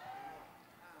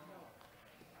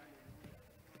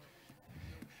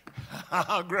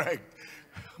 Greg,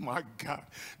 my God.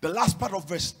 The last part of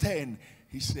verse 10,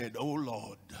 he said, oh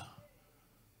Lord,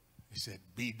 he said,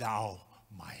 be thou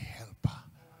my helper.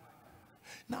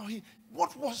 Now,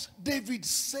 what was David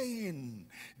saying?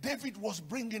 David was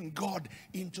bringing God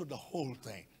into the whole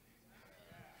thing.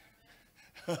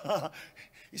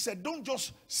 He said, don't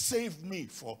just save me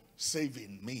for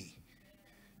saving me.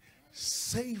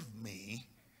 Save me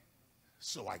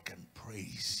so I can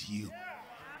praise you.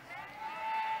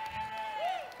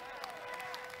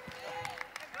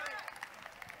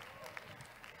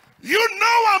 You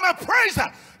know I'm a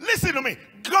praiser. Listen to me.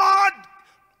 God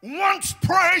wants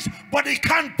praise, but he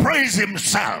can't praise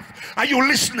himself. Are you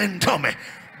listening to me?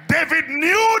 David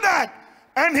knew that,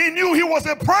 and he knew he was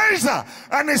a praiser.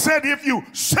 And he said, if you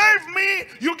save me,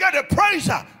 you get a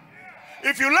praiser.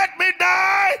 If you let me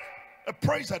die, a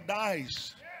praiser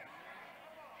dies.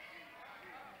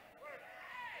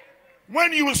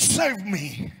 When you serve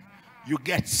me, you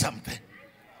get something.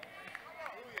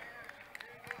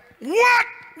 What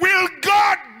will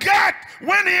God get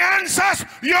when he answers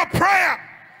your prayer?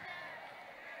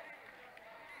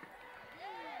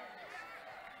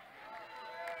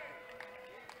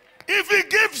 If he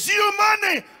gives you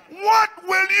money, what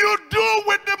will you do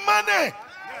with the money?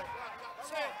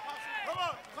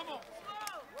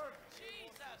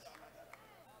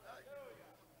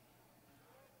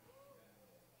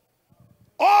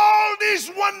 All these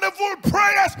wonderful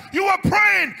prayers you are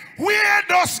praying, where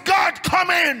does God come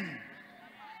in?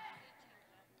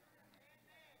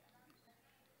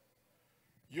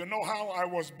 You know how I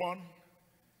was born?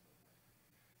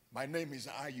 My name is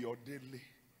Ayo Oritsejafor.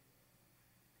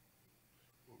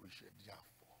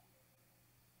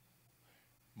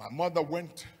 My mother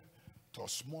went to a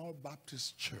small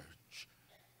Baptist church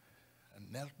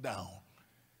and knelt down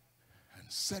and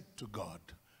said to God,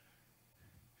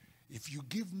 if you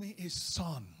give me a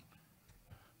son,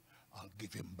 I'll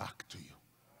give him back to you.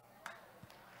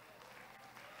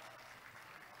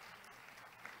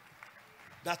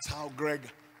 That's how, Greg,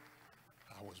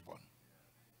 I was born.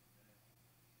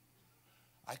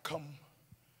 I come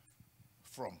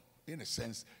from, in a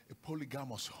sense, a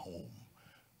polygamous home.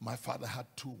 My father had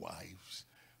 2 wives.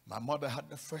 My mother had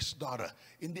the first daughter.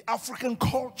 In the African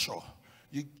culture,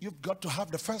 you've got to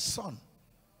have the first son.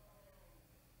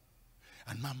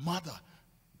 And my mother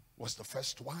was the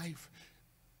first wife,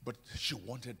 but she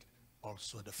wanted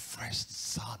also the first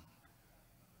son.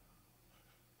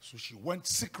 So she went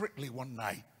secretly one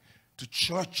night to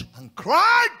church and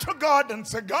cried to God and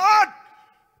said, God,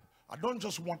 I don't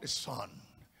just want a son.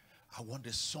 I want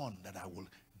a son that I will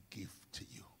give to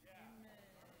you.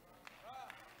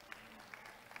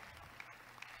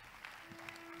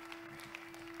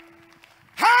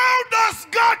 How does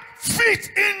God fit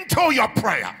into your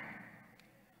prayer?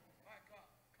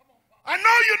 I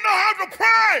know you know how to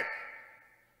pray,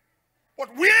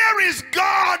 but where is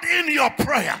God in your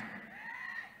prayer?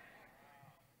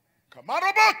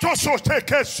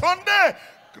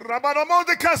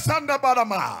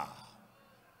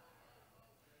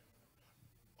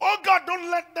 Oh God,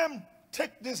 don't let them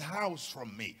take this house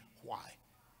from me. Why?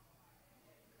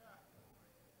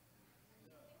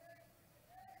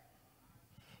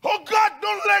 Oh God,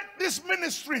 don't let this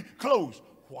ministry close.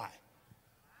 Why?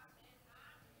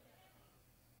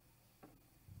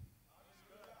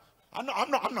 I'm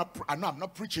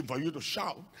not preaching for you to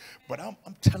shout, but I'm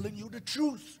telling you the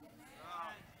truth.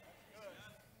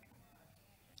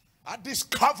 I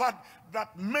discovered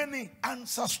that many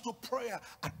answers to prayer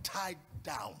are tied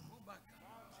down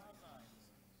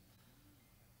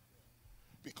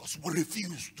because we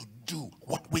refuse to do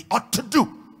what we ought to do.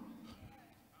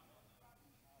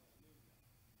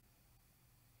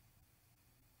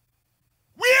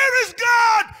 Where is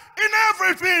God in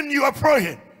everything you are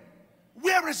praying?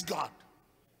 Where is God?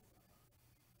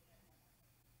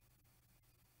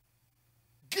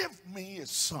 Give me a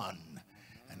son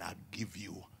and I'll give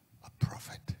you a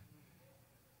prophet.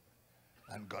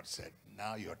 And God said,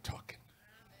 now you're talking.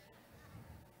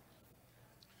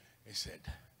 He said,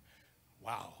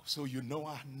 wow, so you know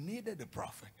I needed a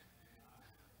prophet.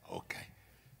 Okay.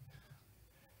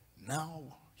 Now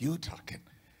you're talking.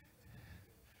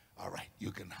 All right, you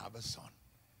can have a son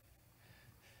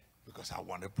because I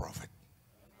want a prophet.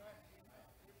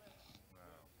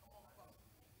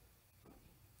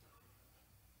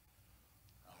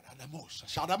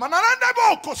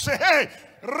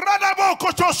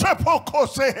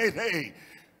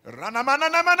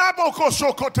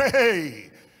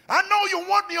 I know you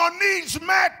want your needs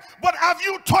met, but have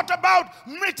you thought about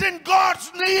meeting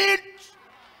God's needs?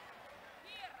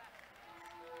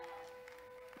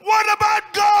 What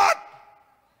about God?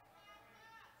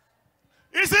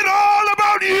 Is it all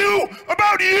about you?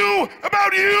 About you?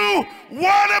 About you?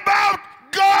 What about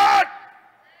God?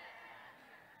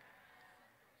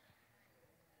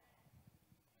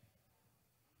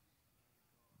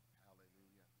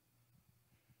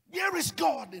 Where is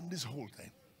God in this whole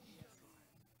thing?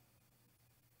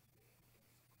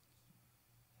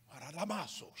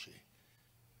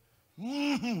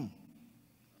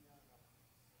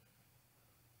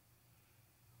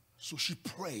 So she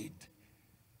prayed.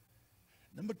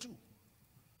 Number 2,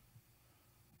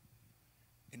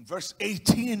 in verse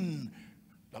 18,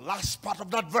 the last part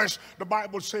of that verse, the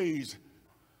Bible says,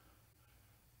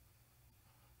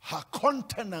 her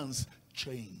countenance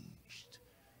changed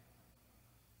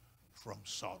from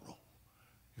sorrow.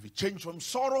 If it changed from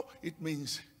sorrow, it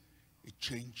means it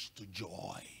changed to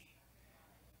joy.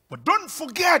 But don't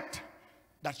forget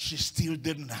that she still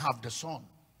didn't have the son.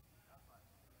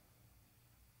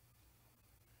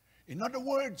 In other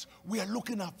words, we are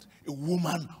looking at a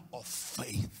woman of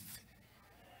faith.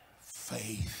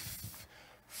 Faith.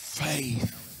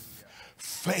 Faith.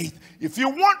 Faith. If you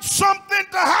want something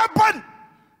to happen,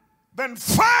 then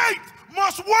faith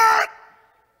must work.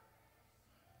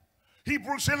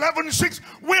 Hebrews 11:6,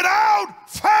 without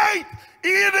faith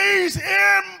it is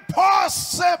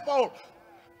impossible.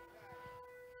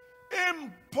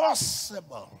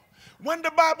 Impossible. When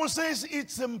the Bible says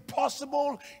it's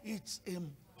impossible, it's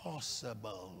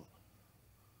impossible.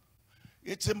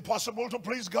 It's impossible to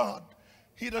please God.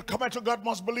 He that cometh to God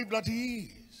must believe that he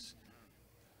is,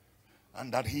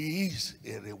 and that he is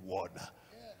a rewarder.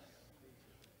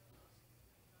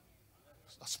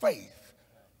 That's faith.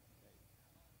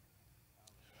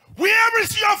 Where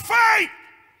is your faith?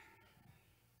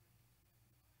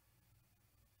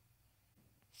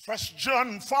 1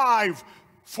 John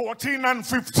 5:14 and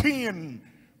 15.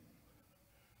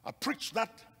 I preached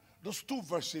those two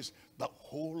verses the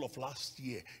whole of last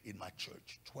year in my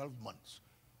church, 12 months.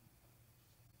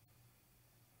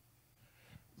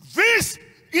 This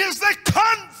is the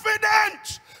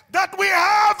confidence that we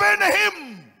have in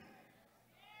him.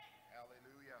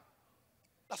 Hallelujah.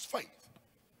 That's faith.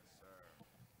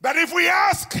 That if we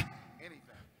ask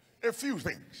a few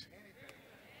things,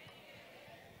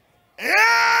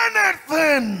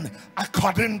 anything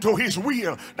according to his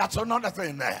will, that's another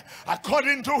thing there.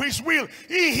 According to his will,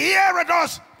 he heareth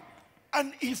us.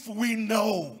 And if we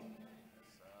know,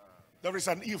 there is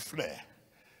an if there.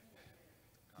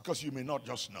 Because you may not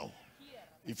just know.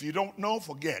 If you don't know,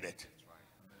 forget it.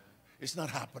 It's not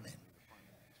happening.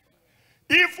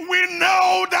 If we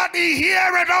know that he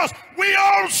heareth us, we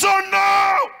also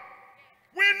know.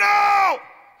 We know.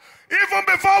 Even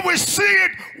before we see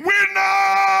it, we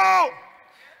know.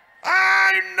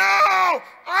 I know.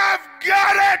 I've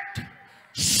got it.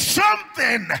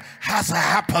 Something has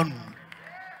happened.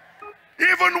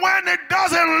 Even when it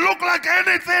doesn't look like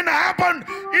anything happened,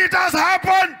 it has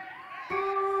happened.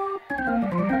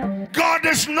 God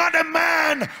is not a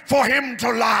man for him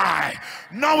to lie,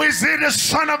 nor is he the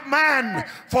son of man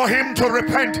for him to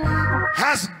repent.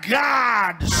 Has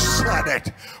God said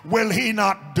it? Will he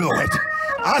not do it?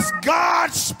 Has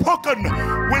God spoken?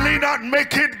 Will he not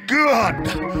make it good?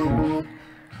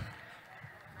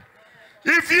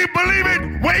 If you believe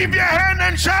it, wave your hand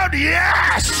and shout,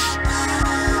 yes!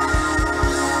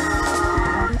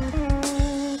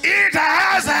 It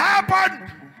has happened.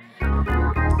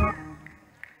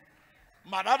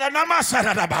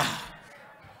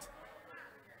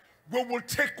 We will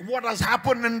take what has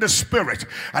happened in the spirit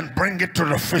and bring it to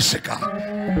the physical.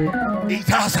 It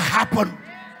has happened.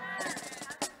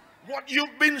 What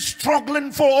you've been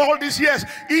struggling for all these years,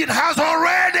 it has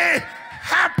already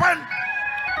happened.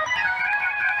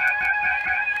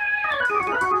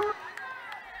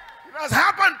 It has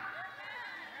happened.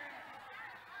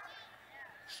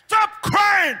 Stop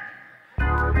crying.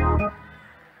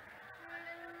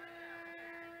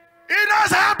 It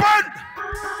has happened.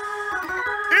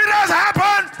 It has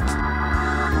happened.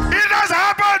 It has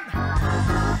happened.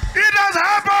 It has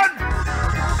happened.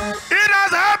 It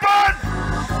has happened.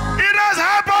 It has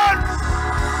happened.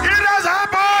 It has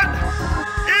happened.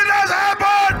 It has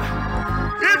happened.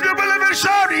 If you believe it,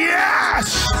 shout yes.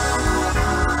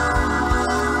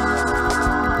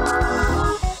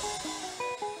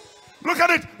 Look at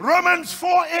it. Romans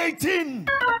 4:18.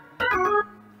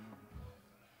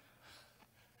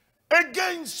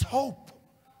 Against hope,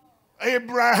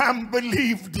 Abraham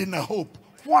believed in a hope.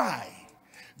 Why?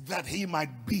 That he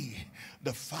might be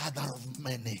the father of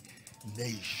many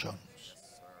nations.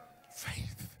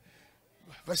 Faith.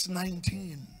 Verse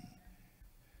 19.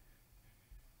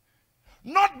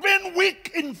 Not being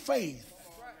weak in faith,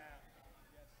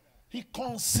 he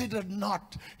considered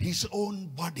not his own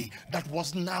body that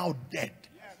was now dead,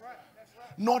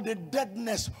 nor the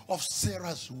deadness of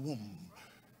Sarah's womb.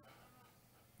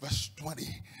 Verse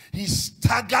 20, he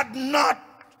staggered not.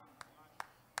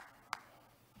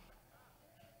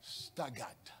 Staggered.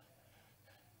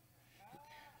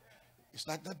 It's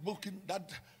like that book in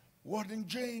that word in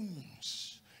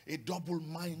James. A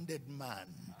double-minded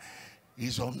man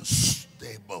is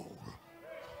unstable.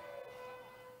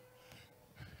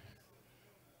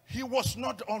 He was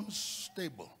not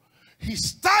unstable. He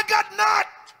staggered not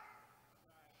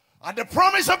at the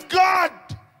promise of God,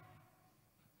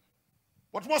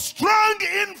 but was strong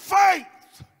in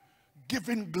faith,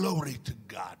 giving glory to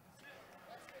God.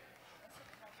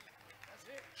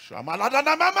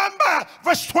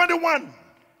 Verse 21.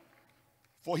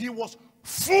 For he was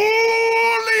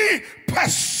fully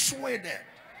persuaded.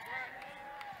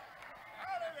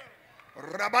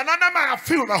 I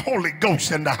feel the Holy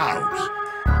Ghost in the house.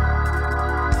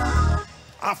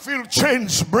 I feel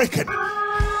chains breaking.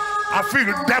 I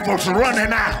feel devils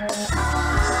running out.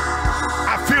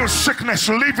 I feel sickness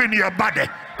leaving your body.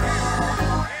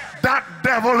 That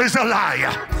devil is a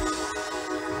liar.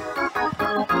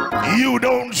 You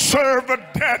don't serve a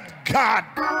dead God.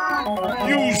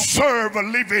 You serve a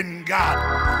living God.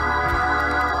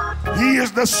 He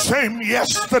is the same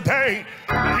yesterday.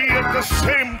 He is the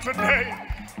same today.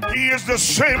 He is the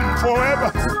same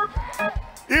forever.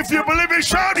 If you believe it,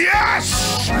 shout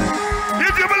yes.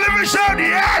 If you believe it, shout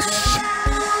yes.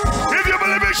 If you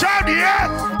believe it, shout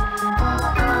yes.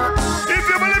 If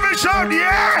you believe it, shout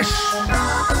yes.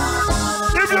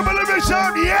 If you believe it,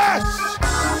 shout yes.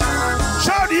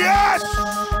 Shout yes.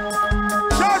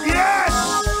 Shout yes.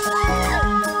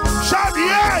 Shout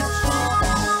yes.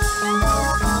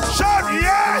 Shout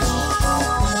yes.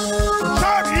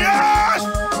 Shout yes.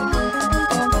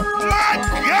 My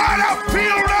God, I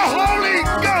feel the Holy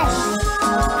Ghost.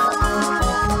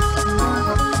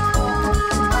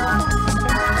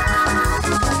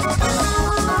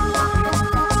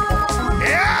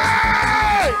 Take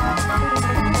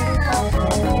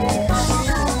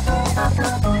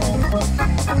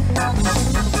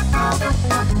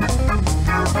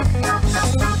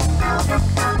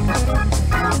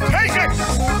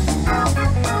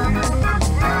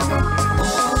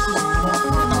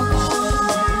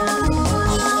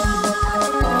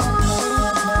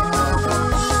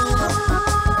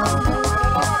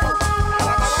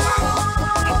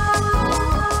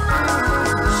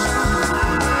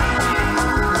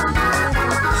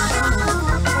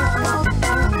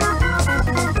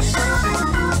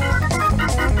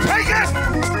it.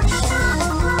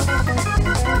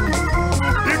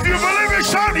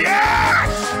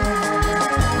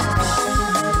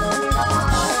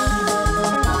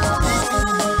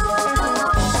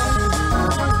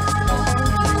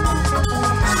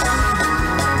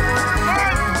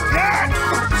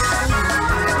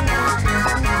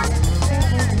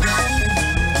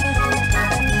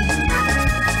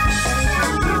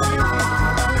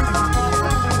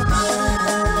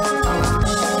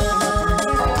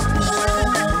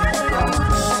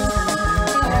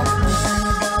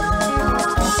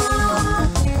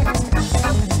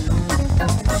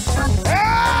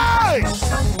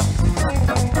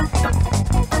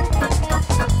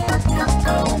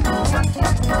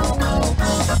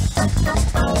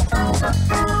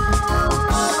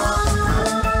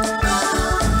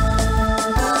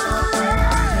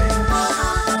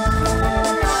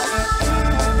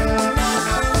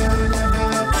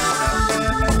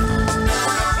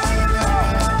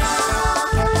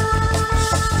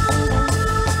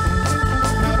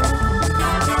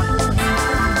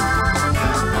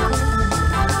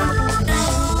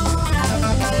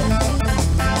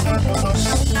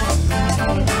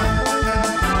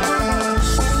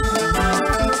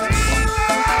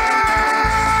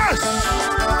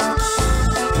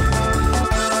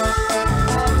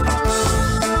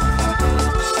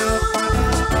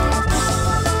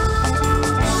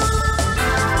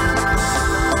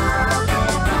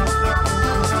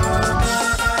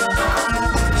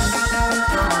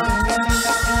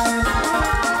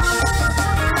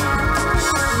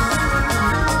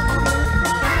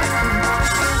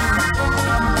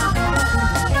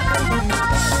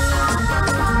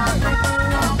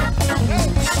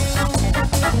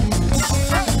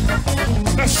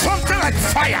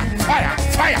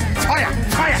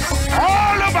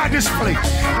 This place.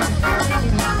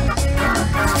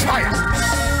 Fire,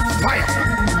 fire,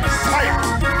 fire.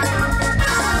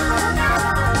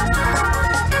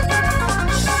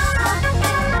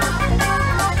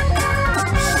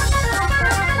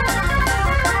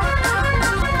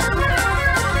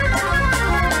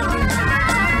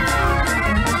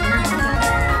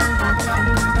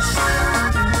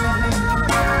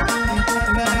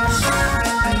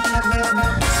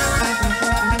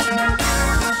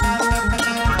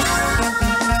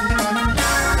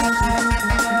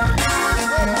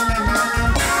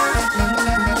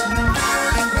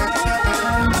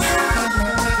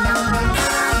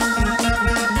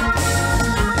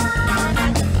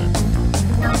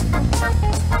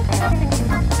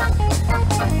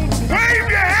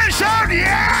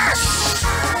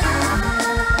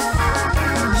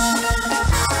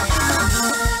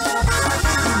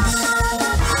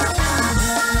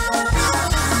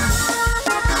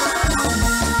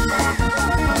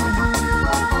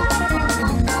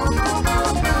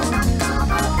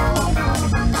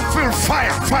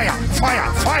 Fire, fire,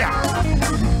 fire.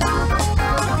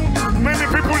 Many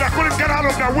people that couldn't get out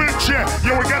of their wheelchair,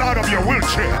 you will get out of your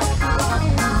wheelchair.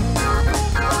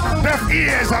 Deaf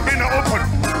doors have been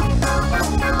opened.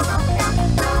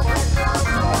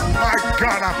 My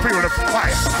God, I feel the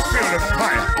fire. I feel the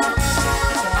fire.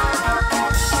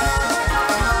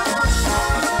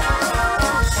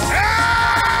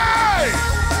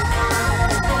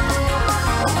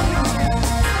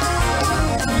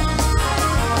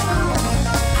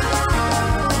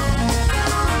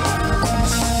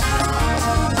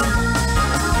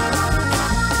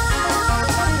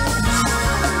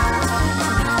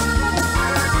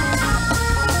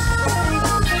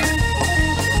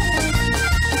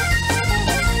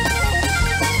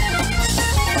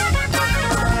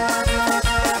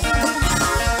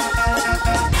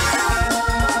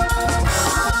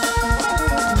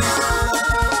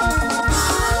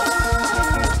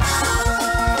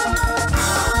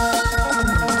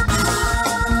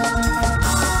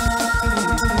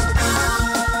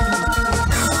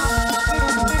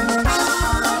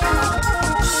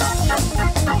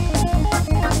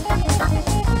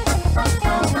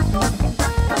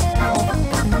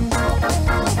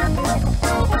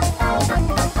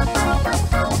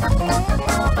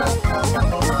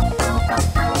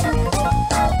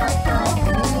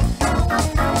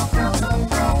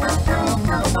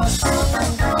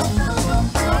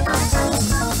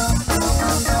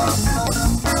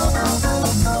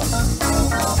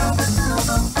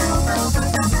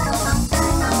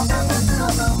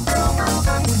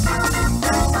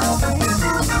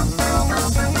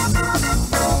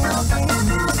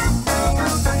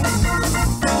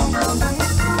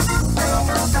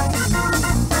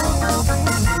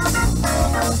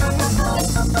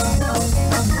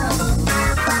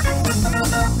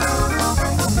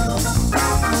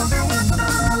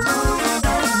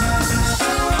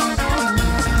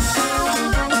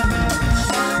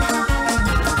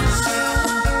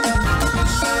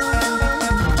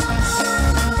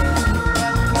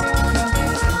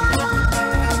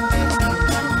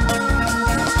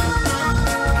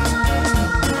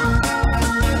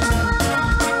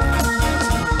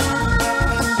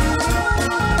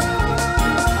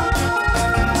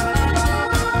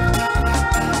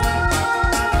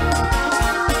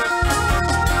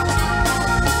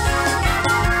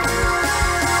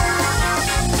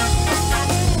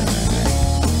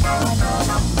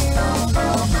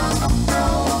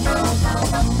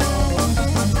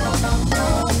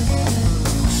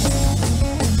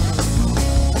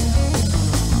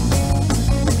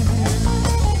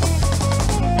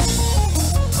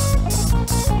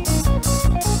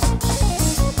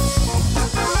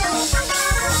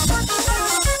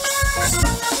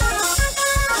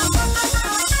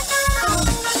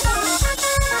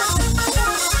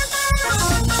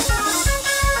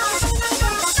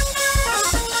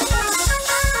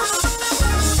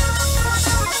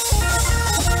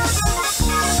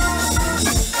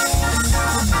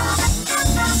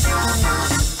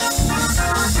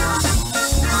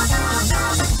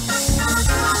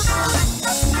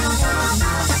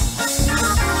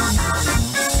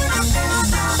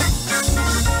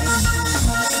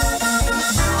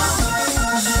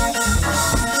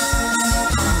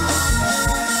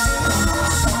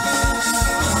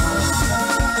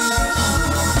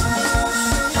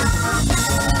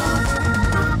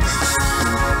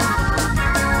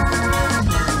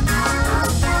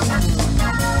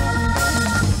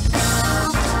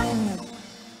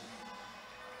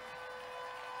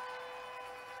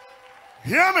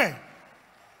 Hear me.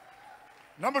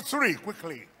 Number 3,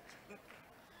 quickly.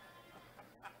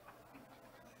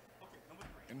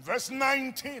 In verse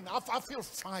 19, I feel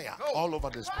fire all over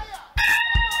this place.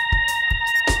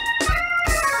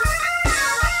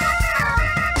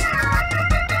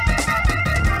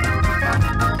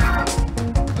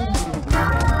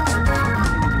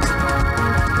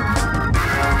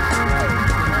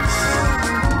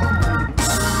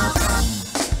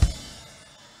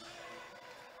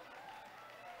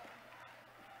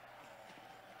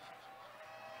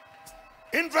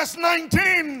 In verse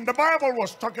 19, the Bible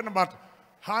was talking about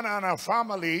Hannah and her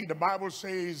family. The Bible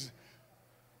says,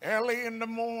 early in the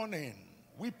morning,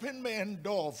 weeping may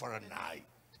endure for a night,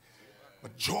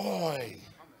 but joy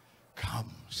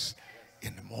comes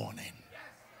in the morning.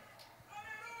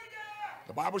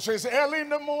 The Bible says, early in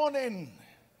the morning,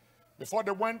 before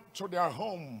they went to their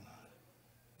home,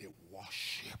 they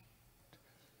worshiped.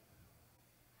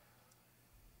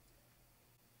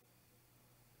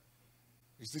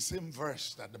 It's the same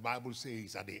verse that the Bible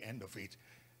says at the end of it,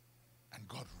 and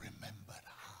God remembered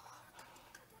her.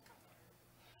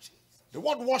 The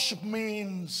word worship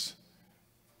means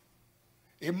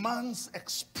a man's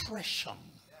expression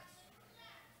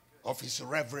of his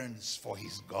reverence for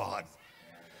his God.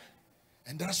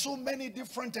 And there are so many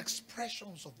different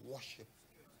expressions of worship.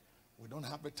 We don't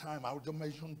have the time. I'll just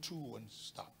mention 2 and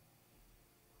stop.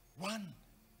 1,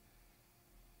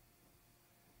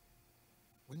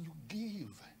 when you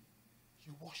give,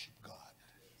 you worship God.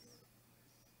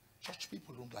 Church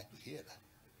people don't like to hear that,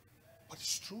 but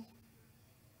it's true.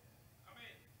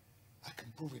 I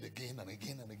can prove it again and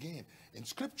again and again in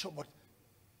scripture, but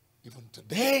even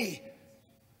today,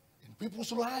 in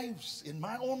people's lives, in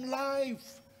my own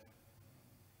life.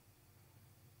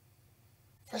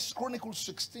 1 Chronicles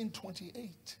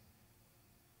 16:28,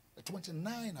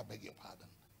 29, I beg your pardon.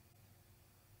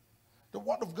 The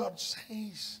word of God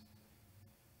says,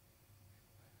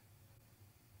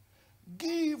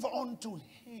 give unto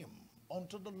him,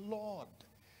 unto the Lord,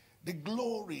 the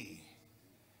glory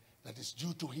that is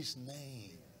due to his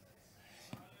name.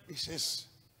 He says,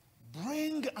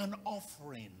 bring an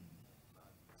offering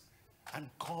and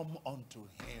come unto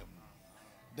him.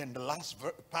 Then the last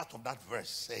part of that verse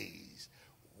says,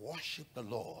 worship the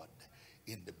Lord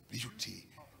in the beauty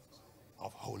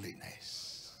of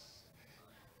holiness.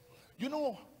 You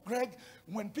know, Greg,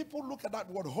 when people look at that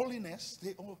word holiness,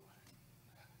 they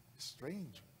it's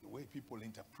strange the way people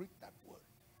interpret that word.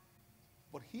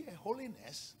 But here,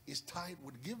 holiness is tied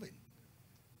with giving.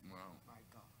 Wow. My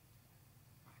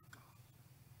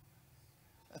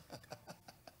God.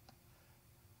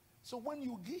 So when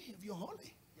you give, you're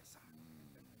holy. Yes, sir.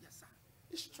 Yes, sir.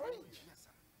 It's strange. Yes,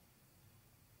 sir.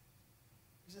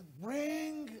 He said,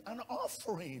 bring an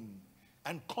offering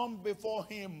and come before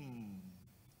him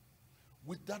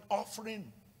with that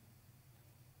offering.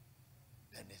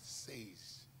 Then it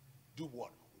says, do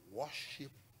what?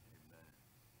 Worship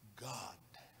God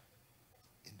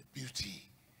in the beauty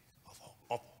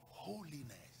of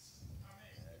holiness.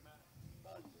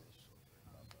 Wow,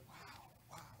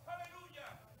 wow.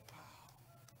 Hallelujah.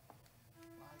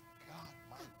 My God,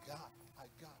 my God, my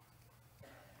God.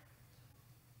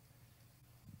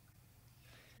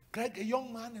 Greg, a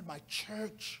young man in my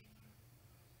church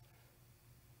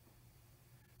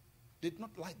did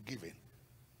not like giving.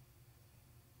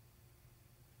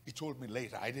 He told me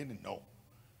later, I didn't know.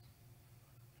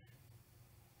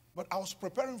 But I was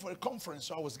preparing for a conference,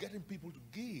 so I was getting people to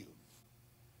give.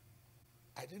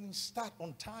 I didn't start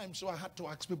on time, so I had to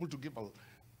ask people to give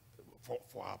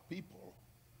for our people.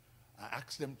 I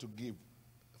asked them to give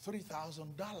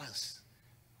 $3,000,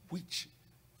 which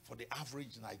for the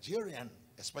average Nigerian,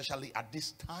 especially at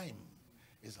this time,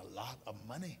 is a lot of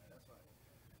money.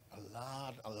 A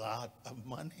lot of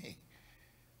money.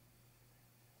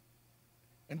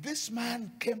 And this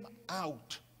man came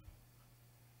out.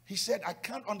 He said, I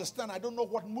can't understand. I don't know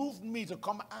what moved me to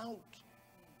come out.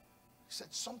 He said,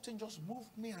 something just moved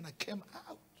me and I came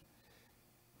out.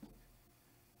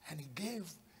 And he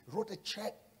wrote a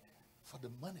check for the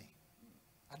money.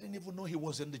 I didn't even know he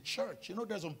was in the church. You know,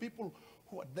 there's some people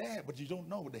who are there, but you don't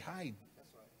know, they hide.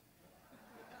 That's right.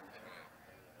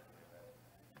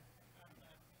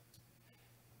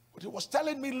 But he was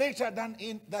telling me later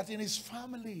that in his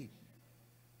family,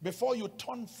 before you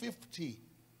turn 50,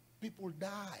 people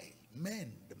die. The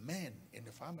men in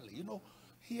the family. You know,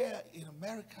 here in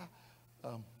America,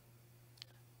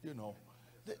 you know,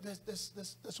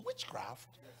 there's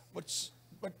witchcraft, but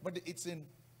it's in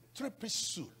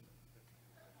 3-piece suit,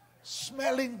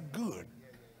 smelling good.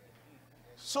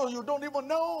 So you don't even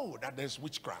know that there's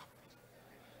witchcraft.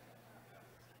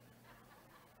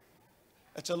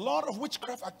 It's a lot of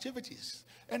witchcraft activities.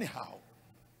 Anyhow,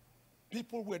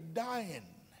 people were dying.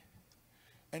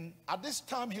 And at this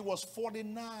time, he was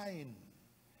 49.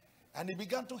 And he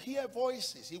began to hear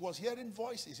voices. He was hearing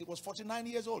voices. He was 49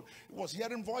 years old. He was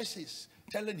hearing voices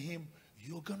telling him,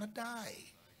 you're going to die.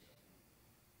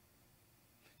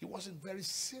 He wasn't very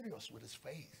serious with his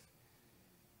faith.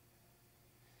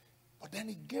 But then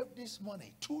he gave this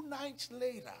money. 2 nights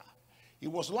later, he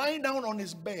was lying down on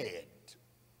his bed.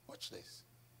 Watch this.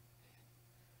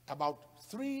 About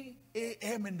 3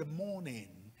 a.m. in the morning,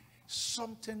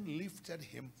 something lifted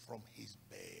him from his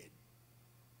bed.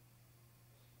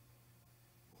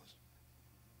 It was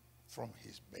from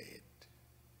his bed.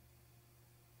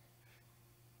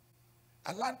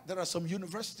 I learned there are some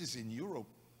universities in Europe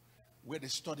where they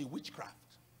study witchcraft.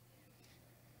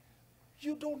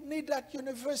 You don't need that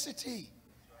university.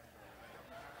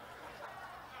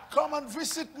 Come and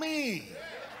visit me.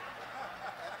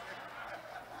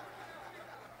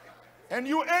 And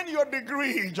you earn your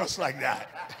degree just like that.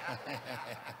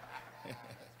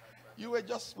 You were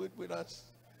just with us.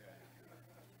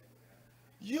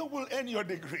 You will earn your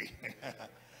degree.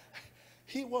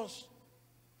 He wasn't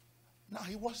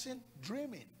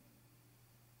dreaming.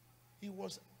 He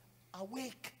was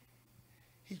awake.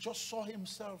 He just saw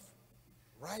himself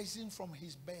rising from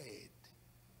his bed.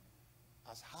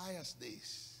 as high as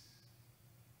this.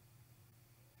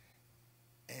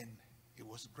 And he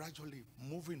was gradually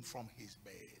moving from his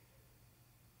bed.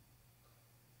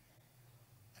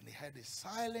 And he had a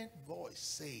silent voice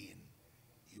saying,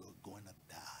 "You are going to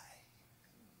die."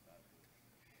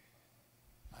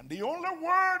 And the only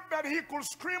word that he could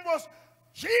scream was,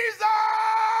 "Jesus!"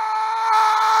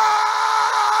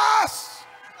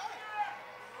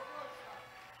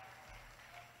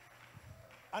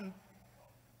 And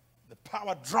the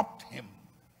power dropped him,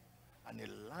 and he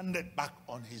landed back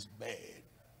on his bed.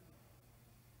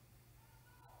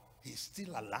 He's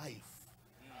still alive.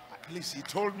 At least he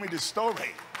told me the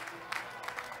story.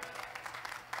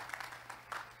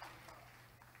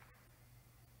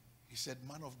 He said,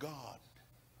 "Man of God,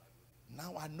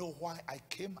 now I know why I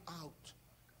came out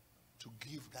to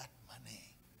give that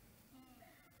money."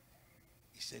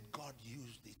 He said, "God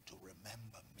used it to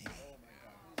remember me."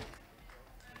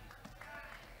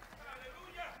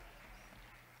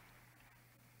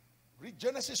 Read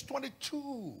Genesis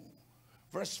 22,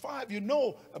 verse 5. You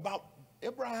know about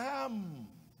Abraham.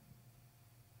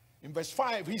 In verse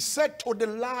 5, he said to the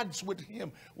lads with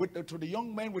him, to the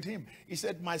young men with him, he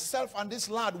said, "Myself and this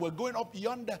lad were going up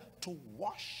yonder to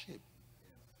worship."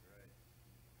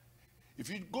 If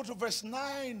you go to verse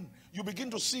 9, you begin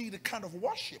to see the kind of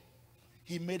worship.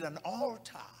 He made an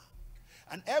altar,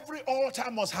 and every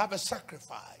altar must have a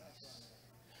sacrifice.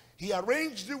 He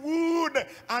arranged the wood,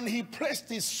 and he placed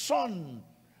his son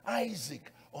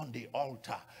Isaac on the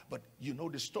altar. But you know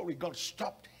the story, God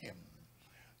stopped him.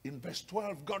 In verse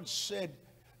 12, God said,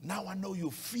 "Now I know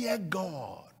you fear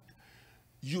God.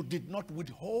 You did not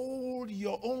withhold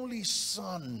your only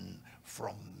son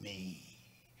from me."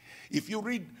 If you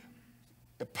read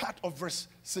a part of verse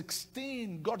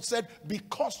 16, God said,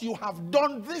 "Because you have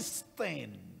done this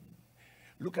thing."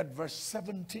 Look at verse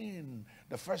 17,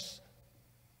 the first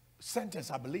sentence,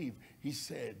 I believe. He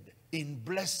said, "In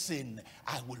blessing,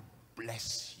 I will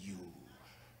bless you."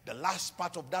 The last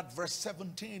part of that verse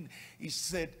 17, he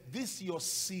said, "This your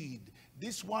seed,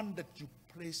 this one that you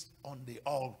placed on the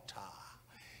altar,"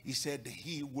 he said,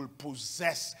 "he will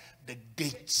possess the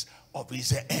gates of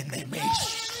his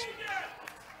enemies."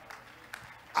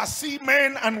 I see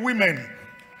men and women,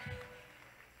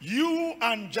 you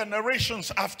and generations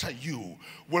after you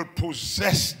will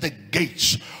possess the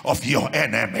gates of your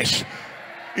enemies.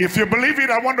 If you believe it,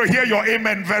 I want to hear your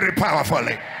amen very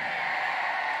powerfully.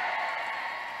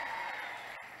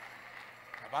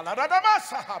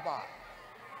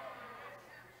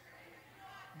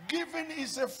 Giving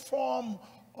is a form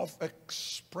of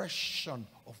expression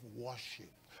of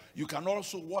worship. You can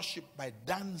also worship by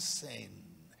dancing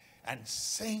and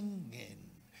singing.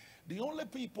 The only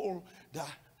people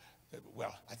that,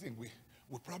 well, I think we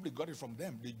probably got it from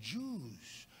them, the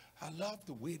Jews. I love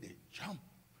the way they jump,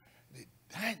 they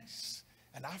dance,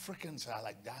 and Africans are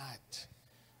like that.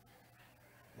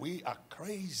 We are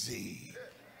crazy.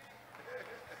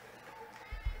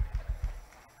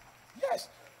 Yes,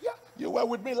 yeah, you were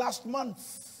with me last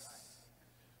month.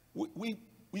 We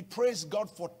praised God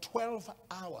for 12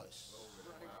 hours.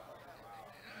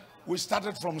 We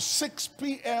started from 6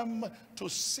 p.m. to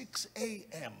 6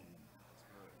 a.m.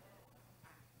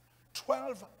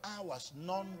 12 hours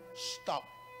non-stop.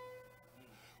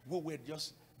 We were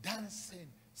just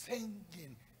dancing,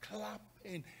 singing,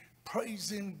 clapping,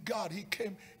 praising God. He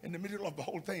came in the middle of the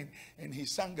whole thing and he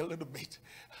sang a little bit.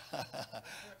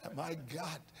 My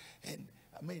God. And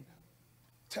I mean,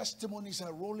 testimonies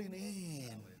are rolling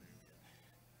in.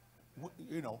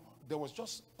 You know, there was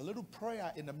just a little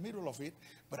prayer in the middle of it,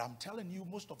 but I'm telling you,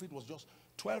 most of it was just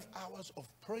 12 hours of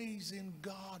praising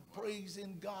God,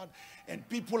 and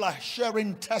people are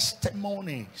sharing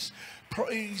testimonies,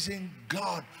 praising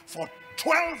God for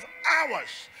 12 hours.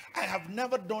 I have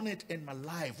never done it in my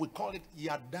life. We call it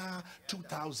Yada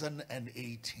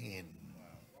 2018.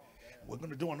 We're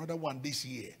going to do another one this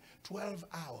year. 12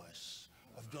 hours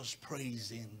of just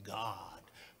praising God.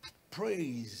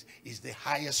 Praise is the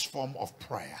highest form of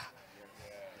prayer.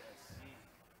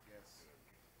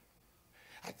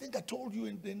 I think I told you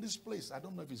in this place, I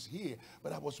don't know if it's here,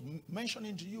 but I was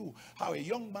mentioning to you how a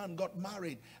young man got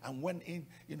married and went in,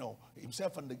 you know,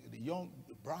 himself and the young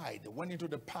bride went into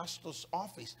the pastor's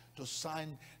office to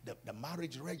sign the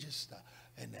marriage register.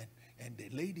 And the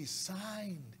lady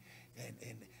signed,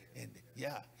 and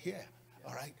yeah, here.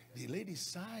 All right, the lady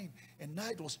signed, and now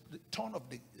it was the turn of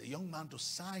the young man to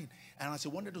sign. And as he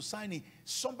wanted to sign,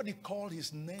 somebody called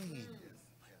his name.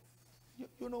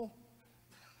 You know,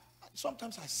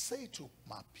 sometimes I say to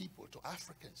my people, to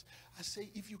Africans, I say,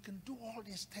 if you can do all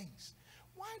these things,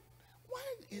 why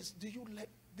do you let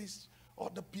these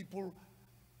other people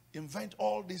invent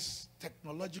all these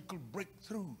technological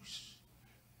breakthroughs.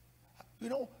 You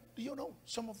know, do you know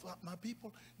some of my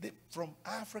people, from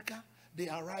Africa, they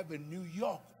arrive in New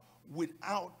York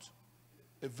without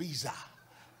a visa,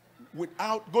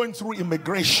 without going through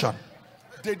immigration.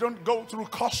 They don't go through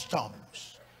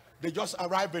customs. They just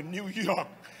arrive in New York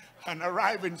and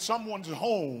arrive in someone's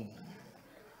home.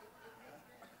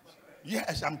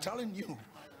 Yes, I'm telling you.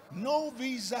 No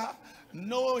visa,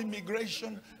 no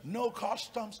immigration, no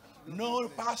customs, no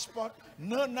passport,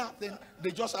 no nothing.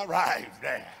 They just arrive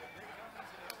there.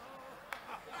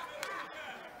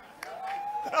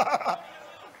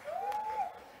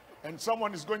 And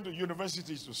someone is going to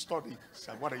universities to study.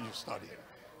 So what are you studying?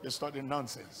 You're studying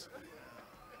nonsense.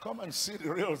 Come and see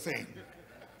the real thing.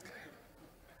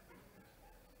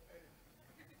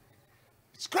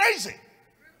 It's crazy.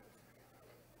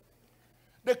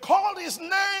 They called his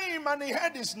name and he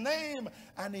heard his name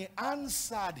and he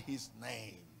answered his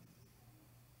name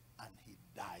and he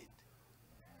died.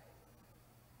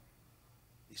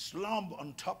 He slumped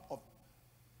on top of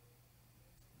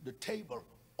the table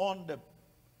on the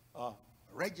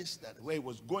register where he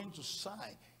was going to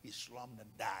sign. He slumped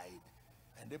and died.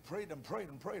 And they prayed and prayed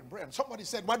and prayed and prayed. And somebody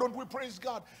said, why don't we praise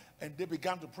God? And they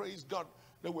began to praise God.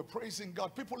 They were praising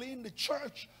God. People in the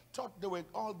church thought they were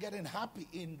all getting happy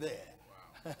in there.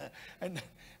 Wow.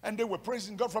 and they were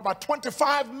praising God for about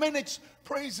 25 minutes,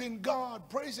 praising God,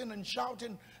 praising and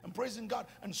shouting and praising God.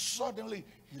 And suddenly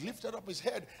he lifted up his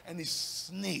head and he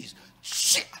sneezed.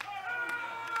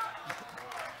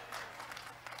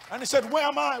 And he said, where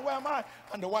am I? Where am I?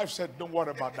 And the wife said, don't worry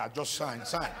about that. Just sign,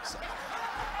 sign, sign.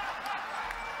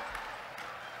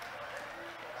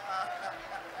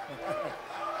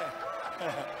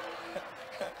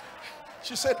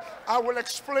 She said, I will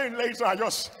explain later.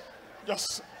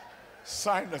 Just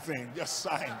sign the thing. Just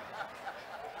sign.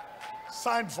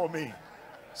 Sign for me.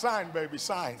 Sign, baby.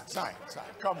 Sign, sign, sign.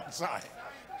 Come on, sign.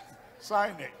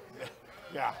 Sign it.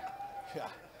 Yeah, yeah.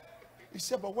 He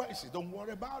said, but what? He said, don't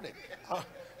worry about it.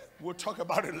 We'll talk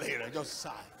about it later. Just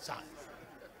sign, sign.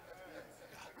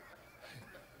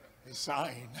 He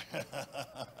signed.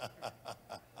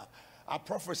 I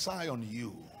prophesy on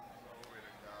you.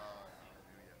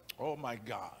 Oh my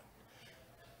God.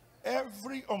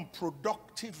 Every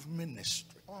unproductive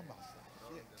ministry.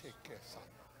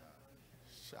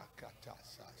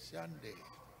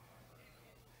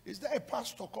 Is there a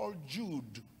pastor called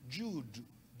Jude? Jude.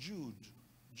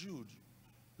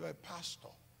 You're a pastor.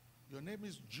 Your name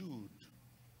is Jude.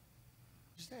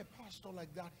 Is there a pastor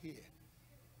like that here?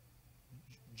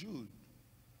 Jude.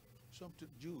 Something,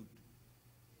 Jude.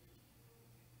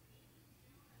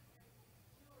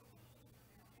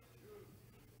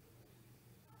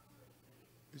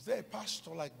 Is there a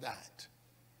pastor like that?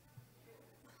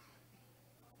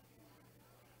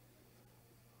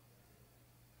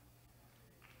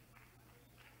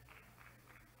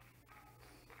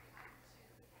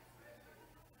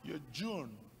 You're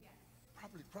June.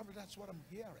 Probably that's what I'm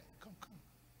hearing. Come.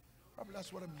 Probably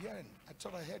that's what I'm hearing. I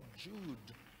thought I heard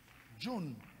Jude.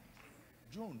 June.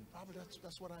 Probably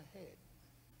that's what I heard.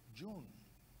 June.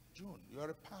 You're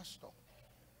a pastor.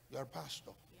 You're a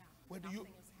pastor. Yeah, Where do you?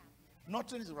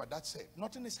 Nothing is right. That's it.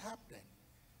 Nothing is happening.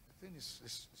 The thing is,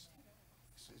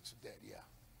 it's dead. Yeah.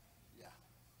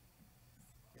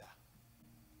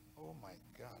 Oh my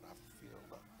God! I feel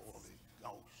the Holy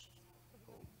Ghost.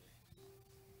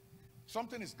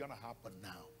 Something is gonna happen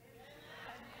now.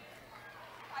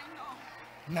 I know.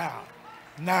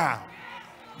 Now.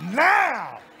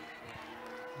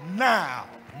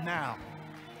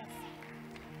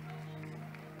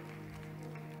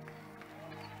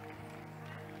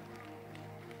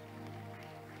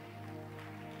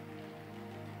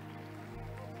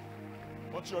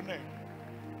 What's your name?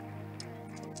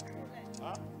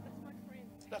 Huh? That's my friend.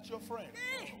 That's your friend.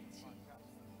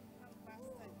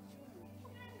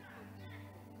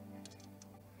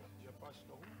 Your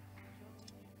pastor who?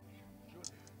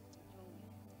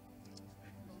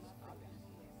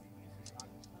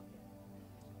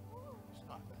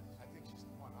 I think she's the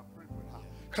one. I prayed with her.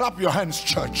 Clap your hands,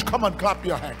 church. Come on, clap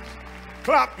your hands.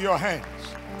 Clap your hands.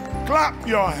 Clap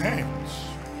your hands.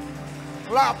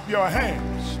 Clap your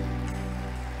hands.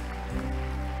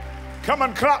 Come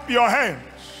and clap your hands.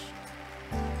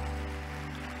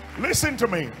 Listen to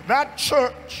me. That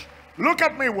church, look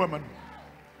at me, woman.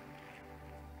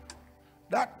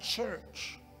 That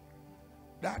church,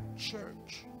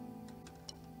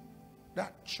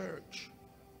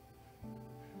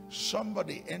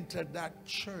 somebody entered that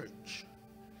church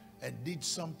and did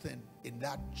something in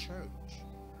that church.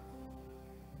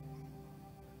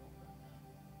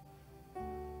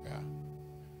 Yeah.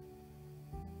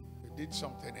 did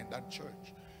something in that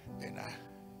church, and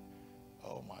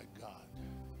oh my God.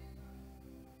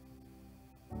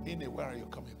 Ine, where are you?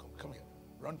 Come here, come here.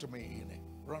 Run to me, Ine.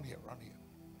 Run here, run here,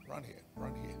 run here,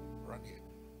 run here, run here.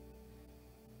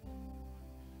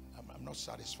 I'm not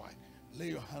satisfied. Lay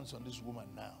your hands on this woman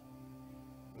now.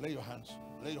 Lay your hands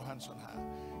on her.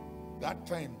 That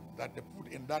thing that they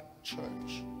put in that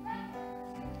church.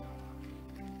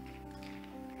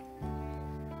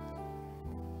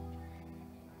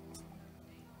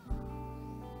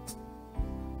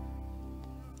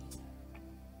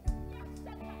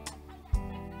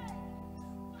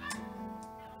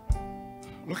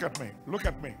 Look at me, look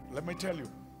at me. Let me tell you,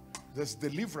 there's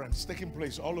deliverance taking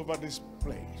place all over this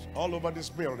place, all over this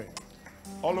building,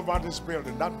 all over this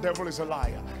building. That devil is a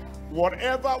liar.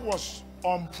 Whatever was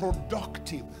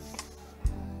unproductive,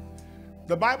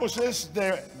 the Bible says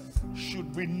there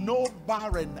should be no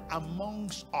barren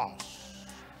amongst us,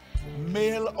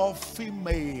 male or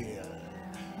female.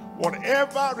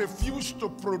 Whatever refused to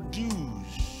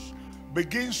produce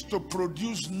begins to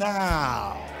produce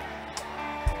now.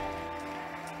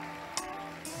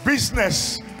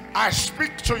 Business, I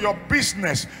speak to your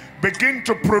business, begin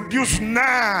to produce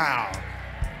now.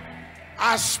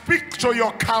 I speak to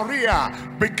your career,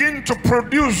 begin to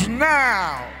produce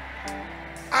now.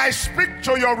 I speak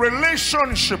to your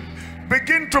relationship,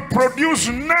 begin to produce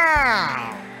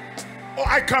now. Oh,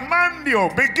 I command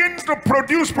you, begin to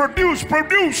produce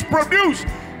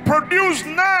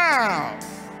now.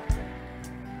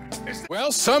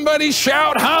 Well, somebody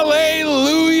shout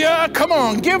hallelujah. Come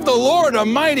on, give the Lord a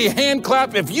mighty hand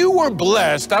clap. If you were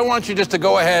blessed, I want you just to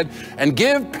go ahead and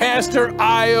give Pastor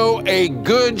Ayo a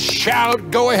good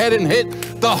shout. Go ahead and hit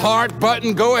the heart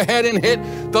button. Go ahead and hit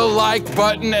the like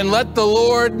button and let the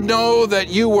Lord know that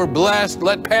you were blessed.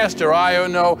 Let Pastor Ayo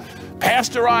know.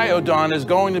 Pastor Ayo, Don, is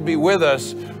going to be with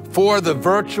us for the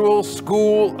virtual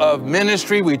school of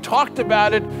ministry. We talked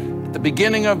about it the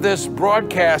beginning of this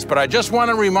broadcast, but I just want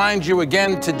to remind you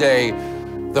again today,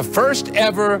 the first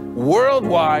ever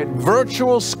worldwide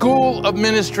virtual school of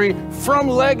ministry from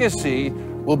Legacy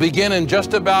will begin in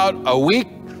just about a week,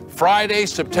 Friday,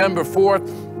 September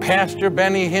 4th. Pastor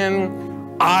Benny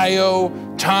Hinn, Ayo,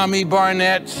 Tommy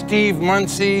Barnett, Steve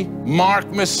Muncie, Mark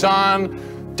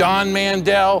Masson, Don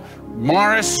Mandel,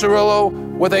 Morris Cerullo,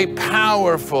 with a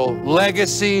powerful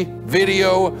Legacy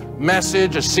video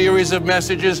message, a series of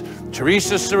messages.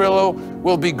 Teresa Cerullo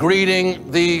will be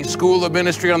greeting the School of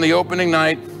Ministry on the opening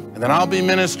night, and then I'll be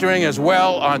ministering as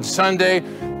well on Sunday.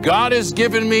 God has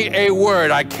given me a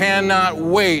word. I cannot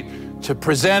wait to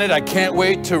present it. I can't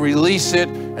wait to release it.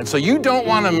 And so you don't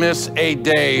want to miss a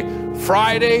day.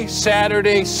 Friday,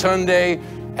 Saturday, Sunday,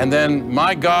 and then,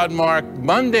 my God, Mark,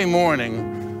 Monday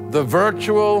morning, the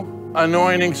virtual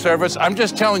anointing service. I'm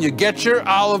just telling you, get your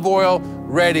olive oil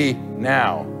ready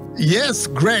now. Yes,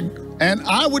 Greg. And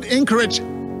I would encourage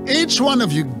each one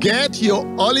of you, get your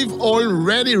olive oil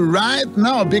ready right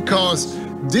now, because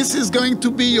this is going to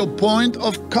be your point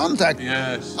of contact.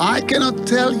 Yes. I cannot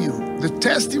tell you the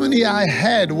testimony I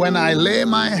had when I lay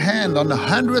my hand on the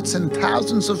hundreds and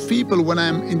thousands of people when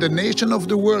I'm in the nation of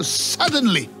the world.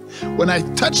 Suddenly, when I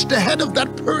touched the head of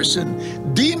that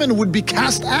person, demon would be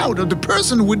cast out, or the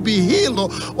person would be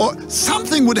healed, or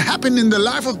something would happen in the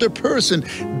life of the person.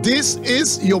 This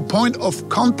is your point of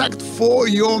contact for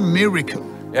your miracle.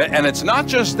 And it's not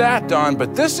just that, Don,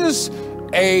 but this is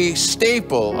a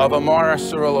staple of a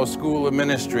Morris Cerullo School of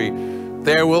Ministry.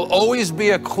 There will always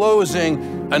be a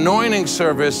closing anointing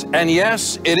service, and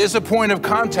yes, it is a point of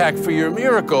contact for your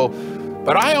miracle.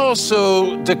 But I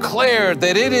also declare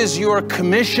that it is your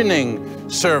commissioning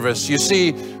service. You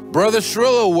see, Brother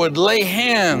Cerullo would lay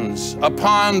hands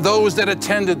upon those that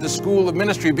attended the School of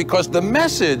Ministry, because the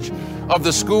message of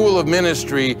the School of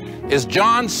Ministry is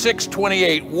John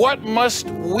 6:28. What must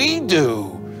we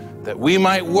do that we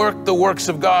might work the works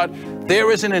of God? There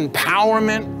is an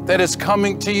empowerment that is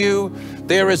coming to you.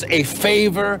 There is a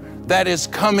favor that is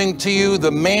coming to you.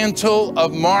 The mantle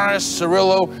of Morris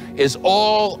Cerullo is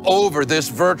all over this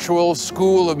virtual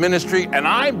School of Ministry. And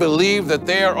I believe that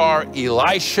there are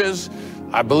Elishas.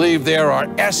 I believe there are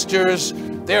Esthers.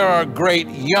 There are great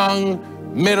young,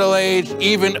 middle-aged,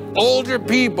 even older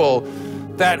people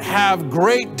that have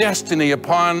great destiny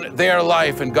upon their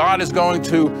life. And God is going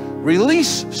to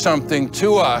release something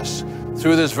to us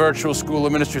through this virtual School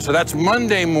of Ministry. So that's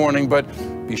Monday morning, but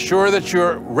be sure that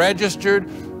you're registered.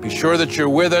 Be sure that you're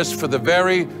with us for the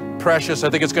very precious, I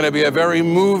think it's going to be a very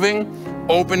moving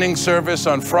opening service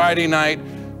on Friday night,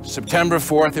 September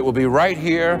 4th. It will be right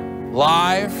here,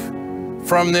 live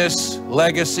from this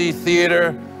Legacy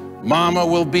Theater. Mama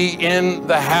will be in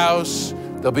the house.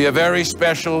 There'll be a very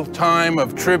special time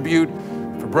of tribute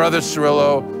for Brother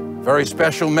Cerullo, very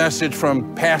special message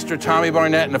from Pastor Tommy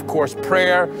Barnett, and of course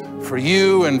prayer for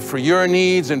you and for your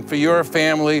needs and for your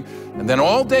family. And then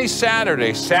all day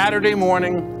Saturday, Saturday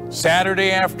morning, Saturday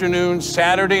afternoon,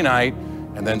 Saturday night,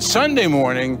 and then Sunday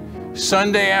morning,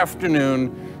 Sunday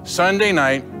afternoon, Sunday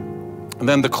night, and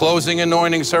then the closing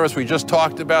anointing service. We just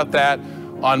talked about that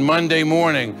on Monday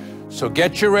morning. So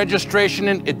get your registration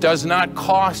in. It does not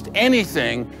cost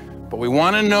anything, but we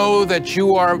want to know that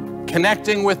you are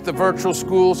connecting with the virtual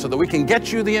school so that we can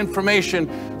get you the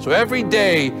information. So every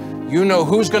day you know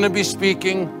who's going to be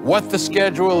speaking, what the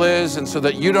schedule is, and so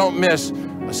that you don't miss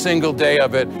a single day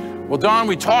of it. Well, Don,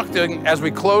 we talked as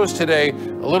we closed today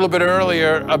a little bit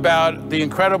earlier about the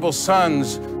incredible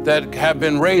sons that have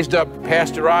been raised up,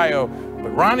 Pastor Ayo.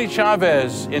 But Ronnie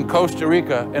Chavez in Costa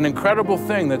Rica, an incredible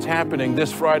thing that's happening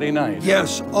this Friday night.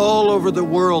 Yes, all over the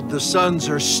world, the sons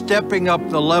are stepping up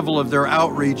the level of their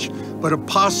outreach. But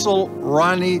Apostle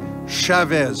Ronnie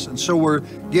Chavez, and so we're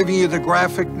giving you the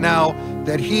graphic now,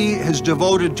 that he has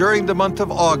devoted during the month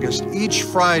of August, each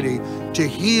Friday, to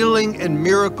healing and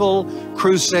miracle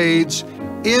crusades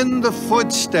in the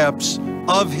footsteps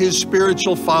of his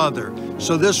spiritual father.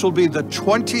 So this will be the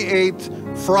 28th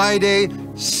Friday,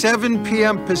 7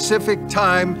 p.m. Pacific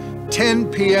time,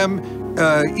 10 p.m.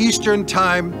 Eastern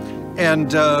time,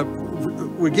 and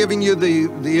we're giving you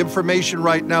the information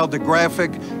right now, the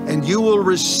graphic, and you will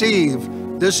receive,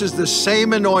 this is the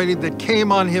same anointing that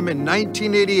came on him in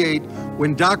 1988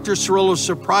 when Dr. Cerullo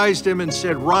surprised him and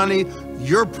said, Ronnie,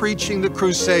 you're preaching the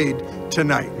crusade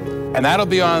tonight. And that'll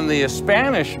be on the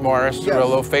Spanish Morris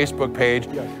Cerullo Facebook page.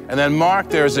 Yes. And then, Mark,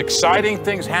 there's exciting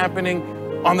things happening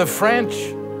on the French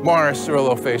Morris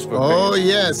Cerullo Facebook page. Oh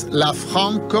yes, la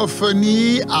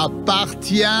francophonie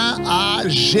appartient à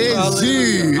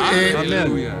Jésus.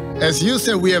 Hallelujah. As you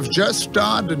said, we have just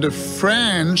started the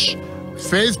French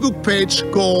Facebook page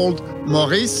called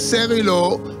Morris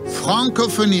Cerullo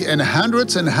Francophonie, and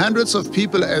hundreds of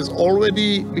people has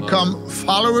already become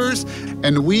followers,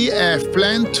 and we have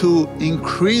planned to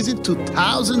increase it to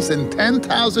thousands and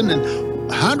 10,000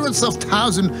 and hundreds of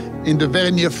thousands in the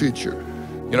very near future.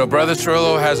 You know, Brother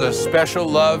Cerullo has a special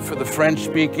love for the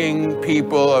French-speaking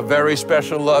people, a very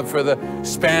special love for the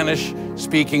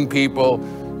Spanish-speaking people.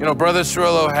 You know, Brother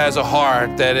Cerullo has a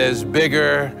heart that is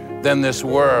bigger than this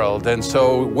world. And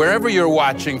so wherever you're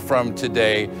watching from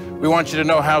today, we want you to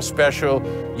know how special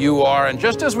you are. And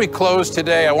just as we close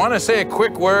today, I want to say a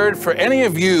quick word for any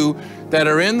of you that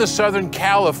are in the Southern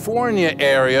California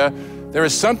area. There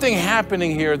is something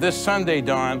happening here this Sunday,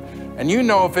 Don, and you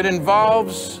know if it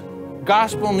involves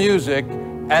gospel music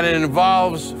and it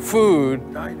involves food,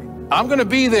 I'm going to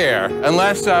be there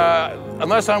unless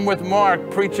I'm with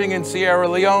Mark preaching in Sierra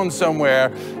Leone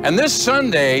somewhere. And this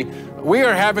Sunday, we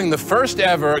are having the first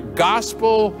ever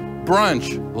gospel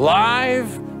brunch,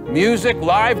 live music,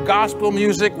 live gospel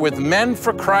music with Men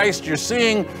for Christ. You're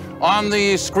seeing on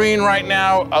the screen right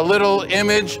now a little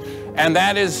image, and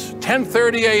that is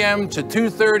 10:30 a.m. to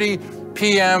 2:30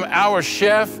 p.m. Our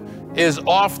chef is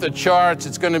off the charts.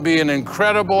 It's going to be an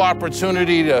incredible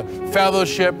opportunity to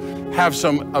fellowship, have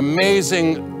some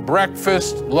amazing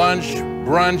breakfast, lunch,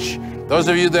 brunch. Those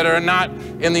of you that are not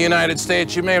in the United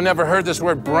States, you may have never heard this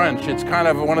word brunch. It's kind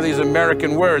of one of these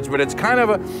American words, but it's kind of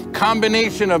a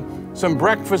combination of some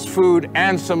breakfast food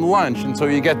and some lunch. And so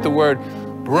you get the word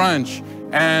brunch.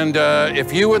 And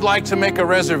if you would like to make a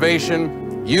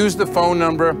reservation, use the phone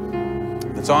number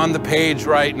that's on the page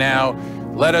right now.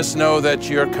 Let us know that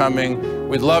you're coming.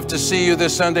 We'd love to see you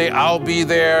this Sunday. I'll be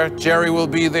there. Jerry will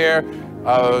be there.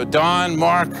 Don,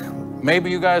 Mark,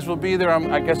 maybe you guys will be there.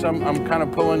 I guess I'm kind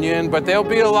of pulling you in, but there'll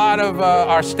be a lot of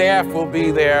our staff will be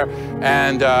there,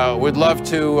 and we'd love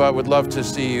to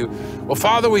see you. Well,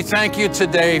 Father, we thank you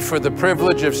today for the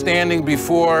privilege of standing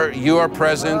before your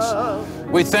presence.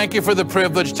 We thank you for the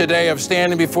privilege today of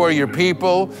standing before your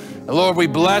people. And Lord, we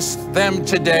bless them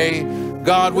today.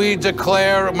 God, we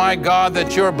declare, my God,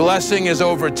 that your blessing is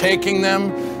overtaking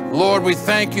them. Lord, we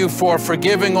thank you for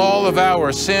forgiving all of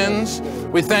our sins.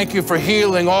 We thank you for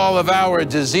healing all of our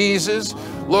diseases.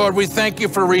 Lord, we thank you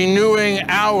for renewing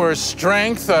our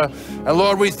strength. And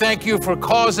Lord, we thank you for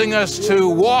causing us to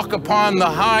walk upon the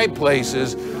high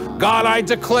places. God, I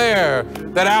declare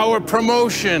that our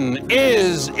promotion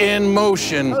is in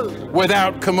motion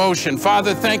without commotion.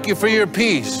 Father, thank you for your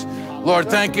peace. Lord,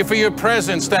 thank you for your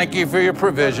presence. Thank you for your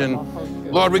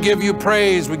provision. Lord, we give you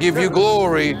praise. We give you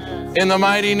glory in the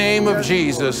mighty name of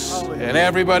Jesus. And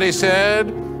everybody said,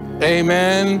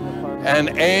 amen and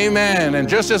amen. And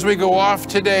just as we go off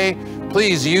today,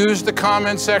 please use the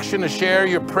comment section to share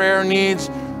your prayer needs.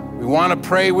 We want to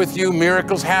pray with you.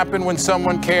 Miracles happen when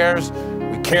someone cares.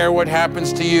 We care what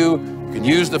happens to you. You can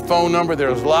use the phone number.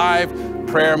 There's live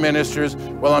prayer ministers.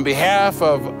 Well, on behalf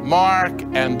of Mark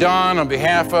and Don, on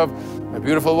behalf of my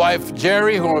beautiful wife,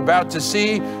 Jerry, who I'm about to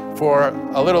see for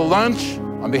a little lunch,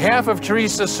 on behalf of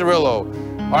Teresa Cerullo,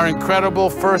 our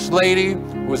incredible First Lady,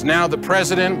 who is now the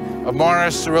president of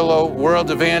Morris Cerullo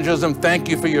World Evangelism, thank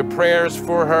you for your prayers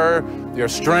for her. You're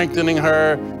strengthening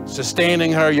her,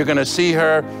 sustaining her. You're going to see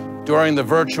her during the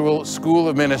virtual School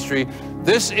of Ministry.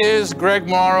 This is Greg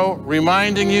Morrow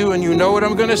reminding you, and you know what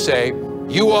I'm going to say,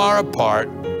 you are a part,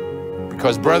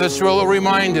 because Brother Cerullo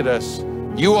reminded us,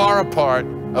 you are a part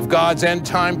of God's end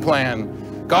time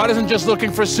plan. God isn't just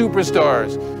looking for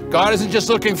superstars. God isn't just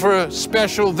looking for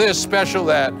special this, special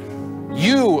that.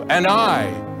 You and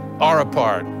I are a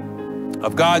part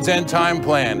of God's end time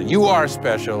plan. You are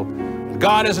special.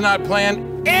 God has not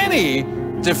planned any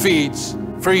defeats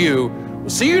for you. We'll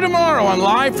see you tomorrow on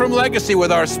Live from Legacy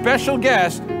with our special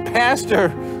guest, Pastor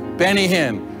Benny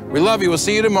Hinn. We love you. We'll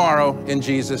see you tomorrow in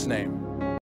Jesus' name.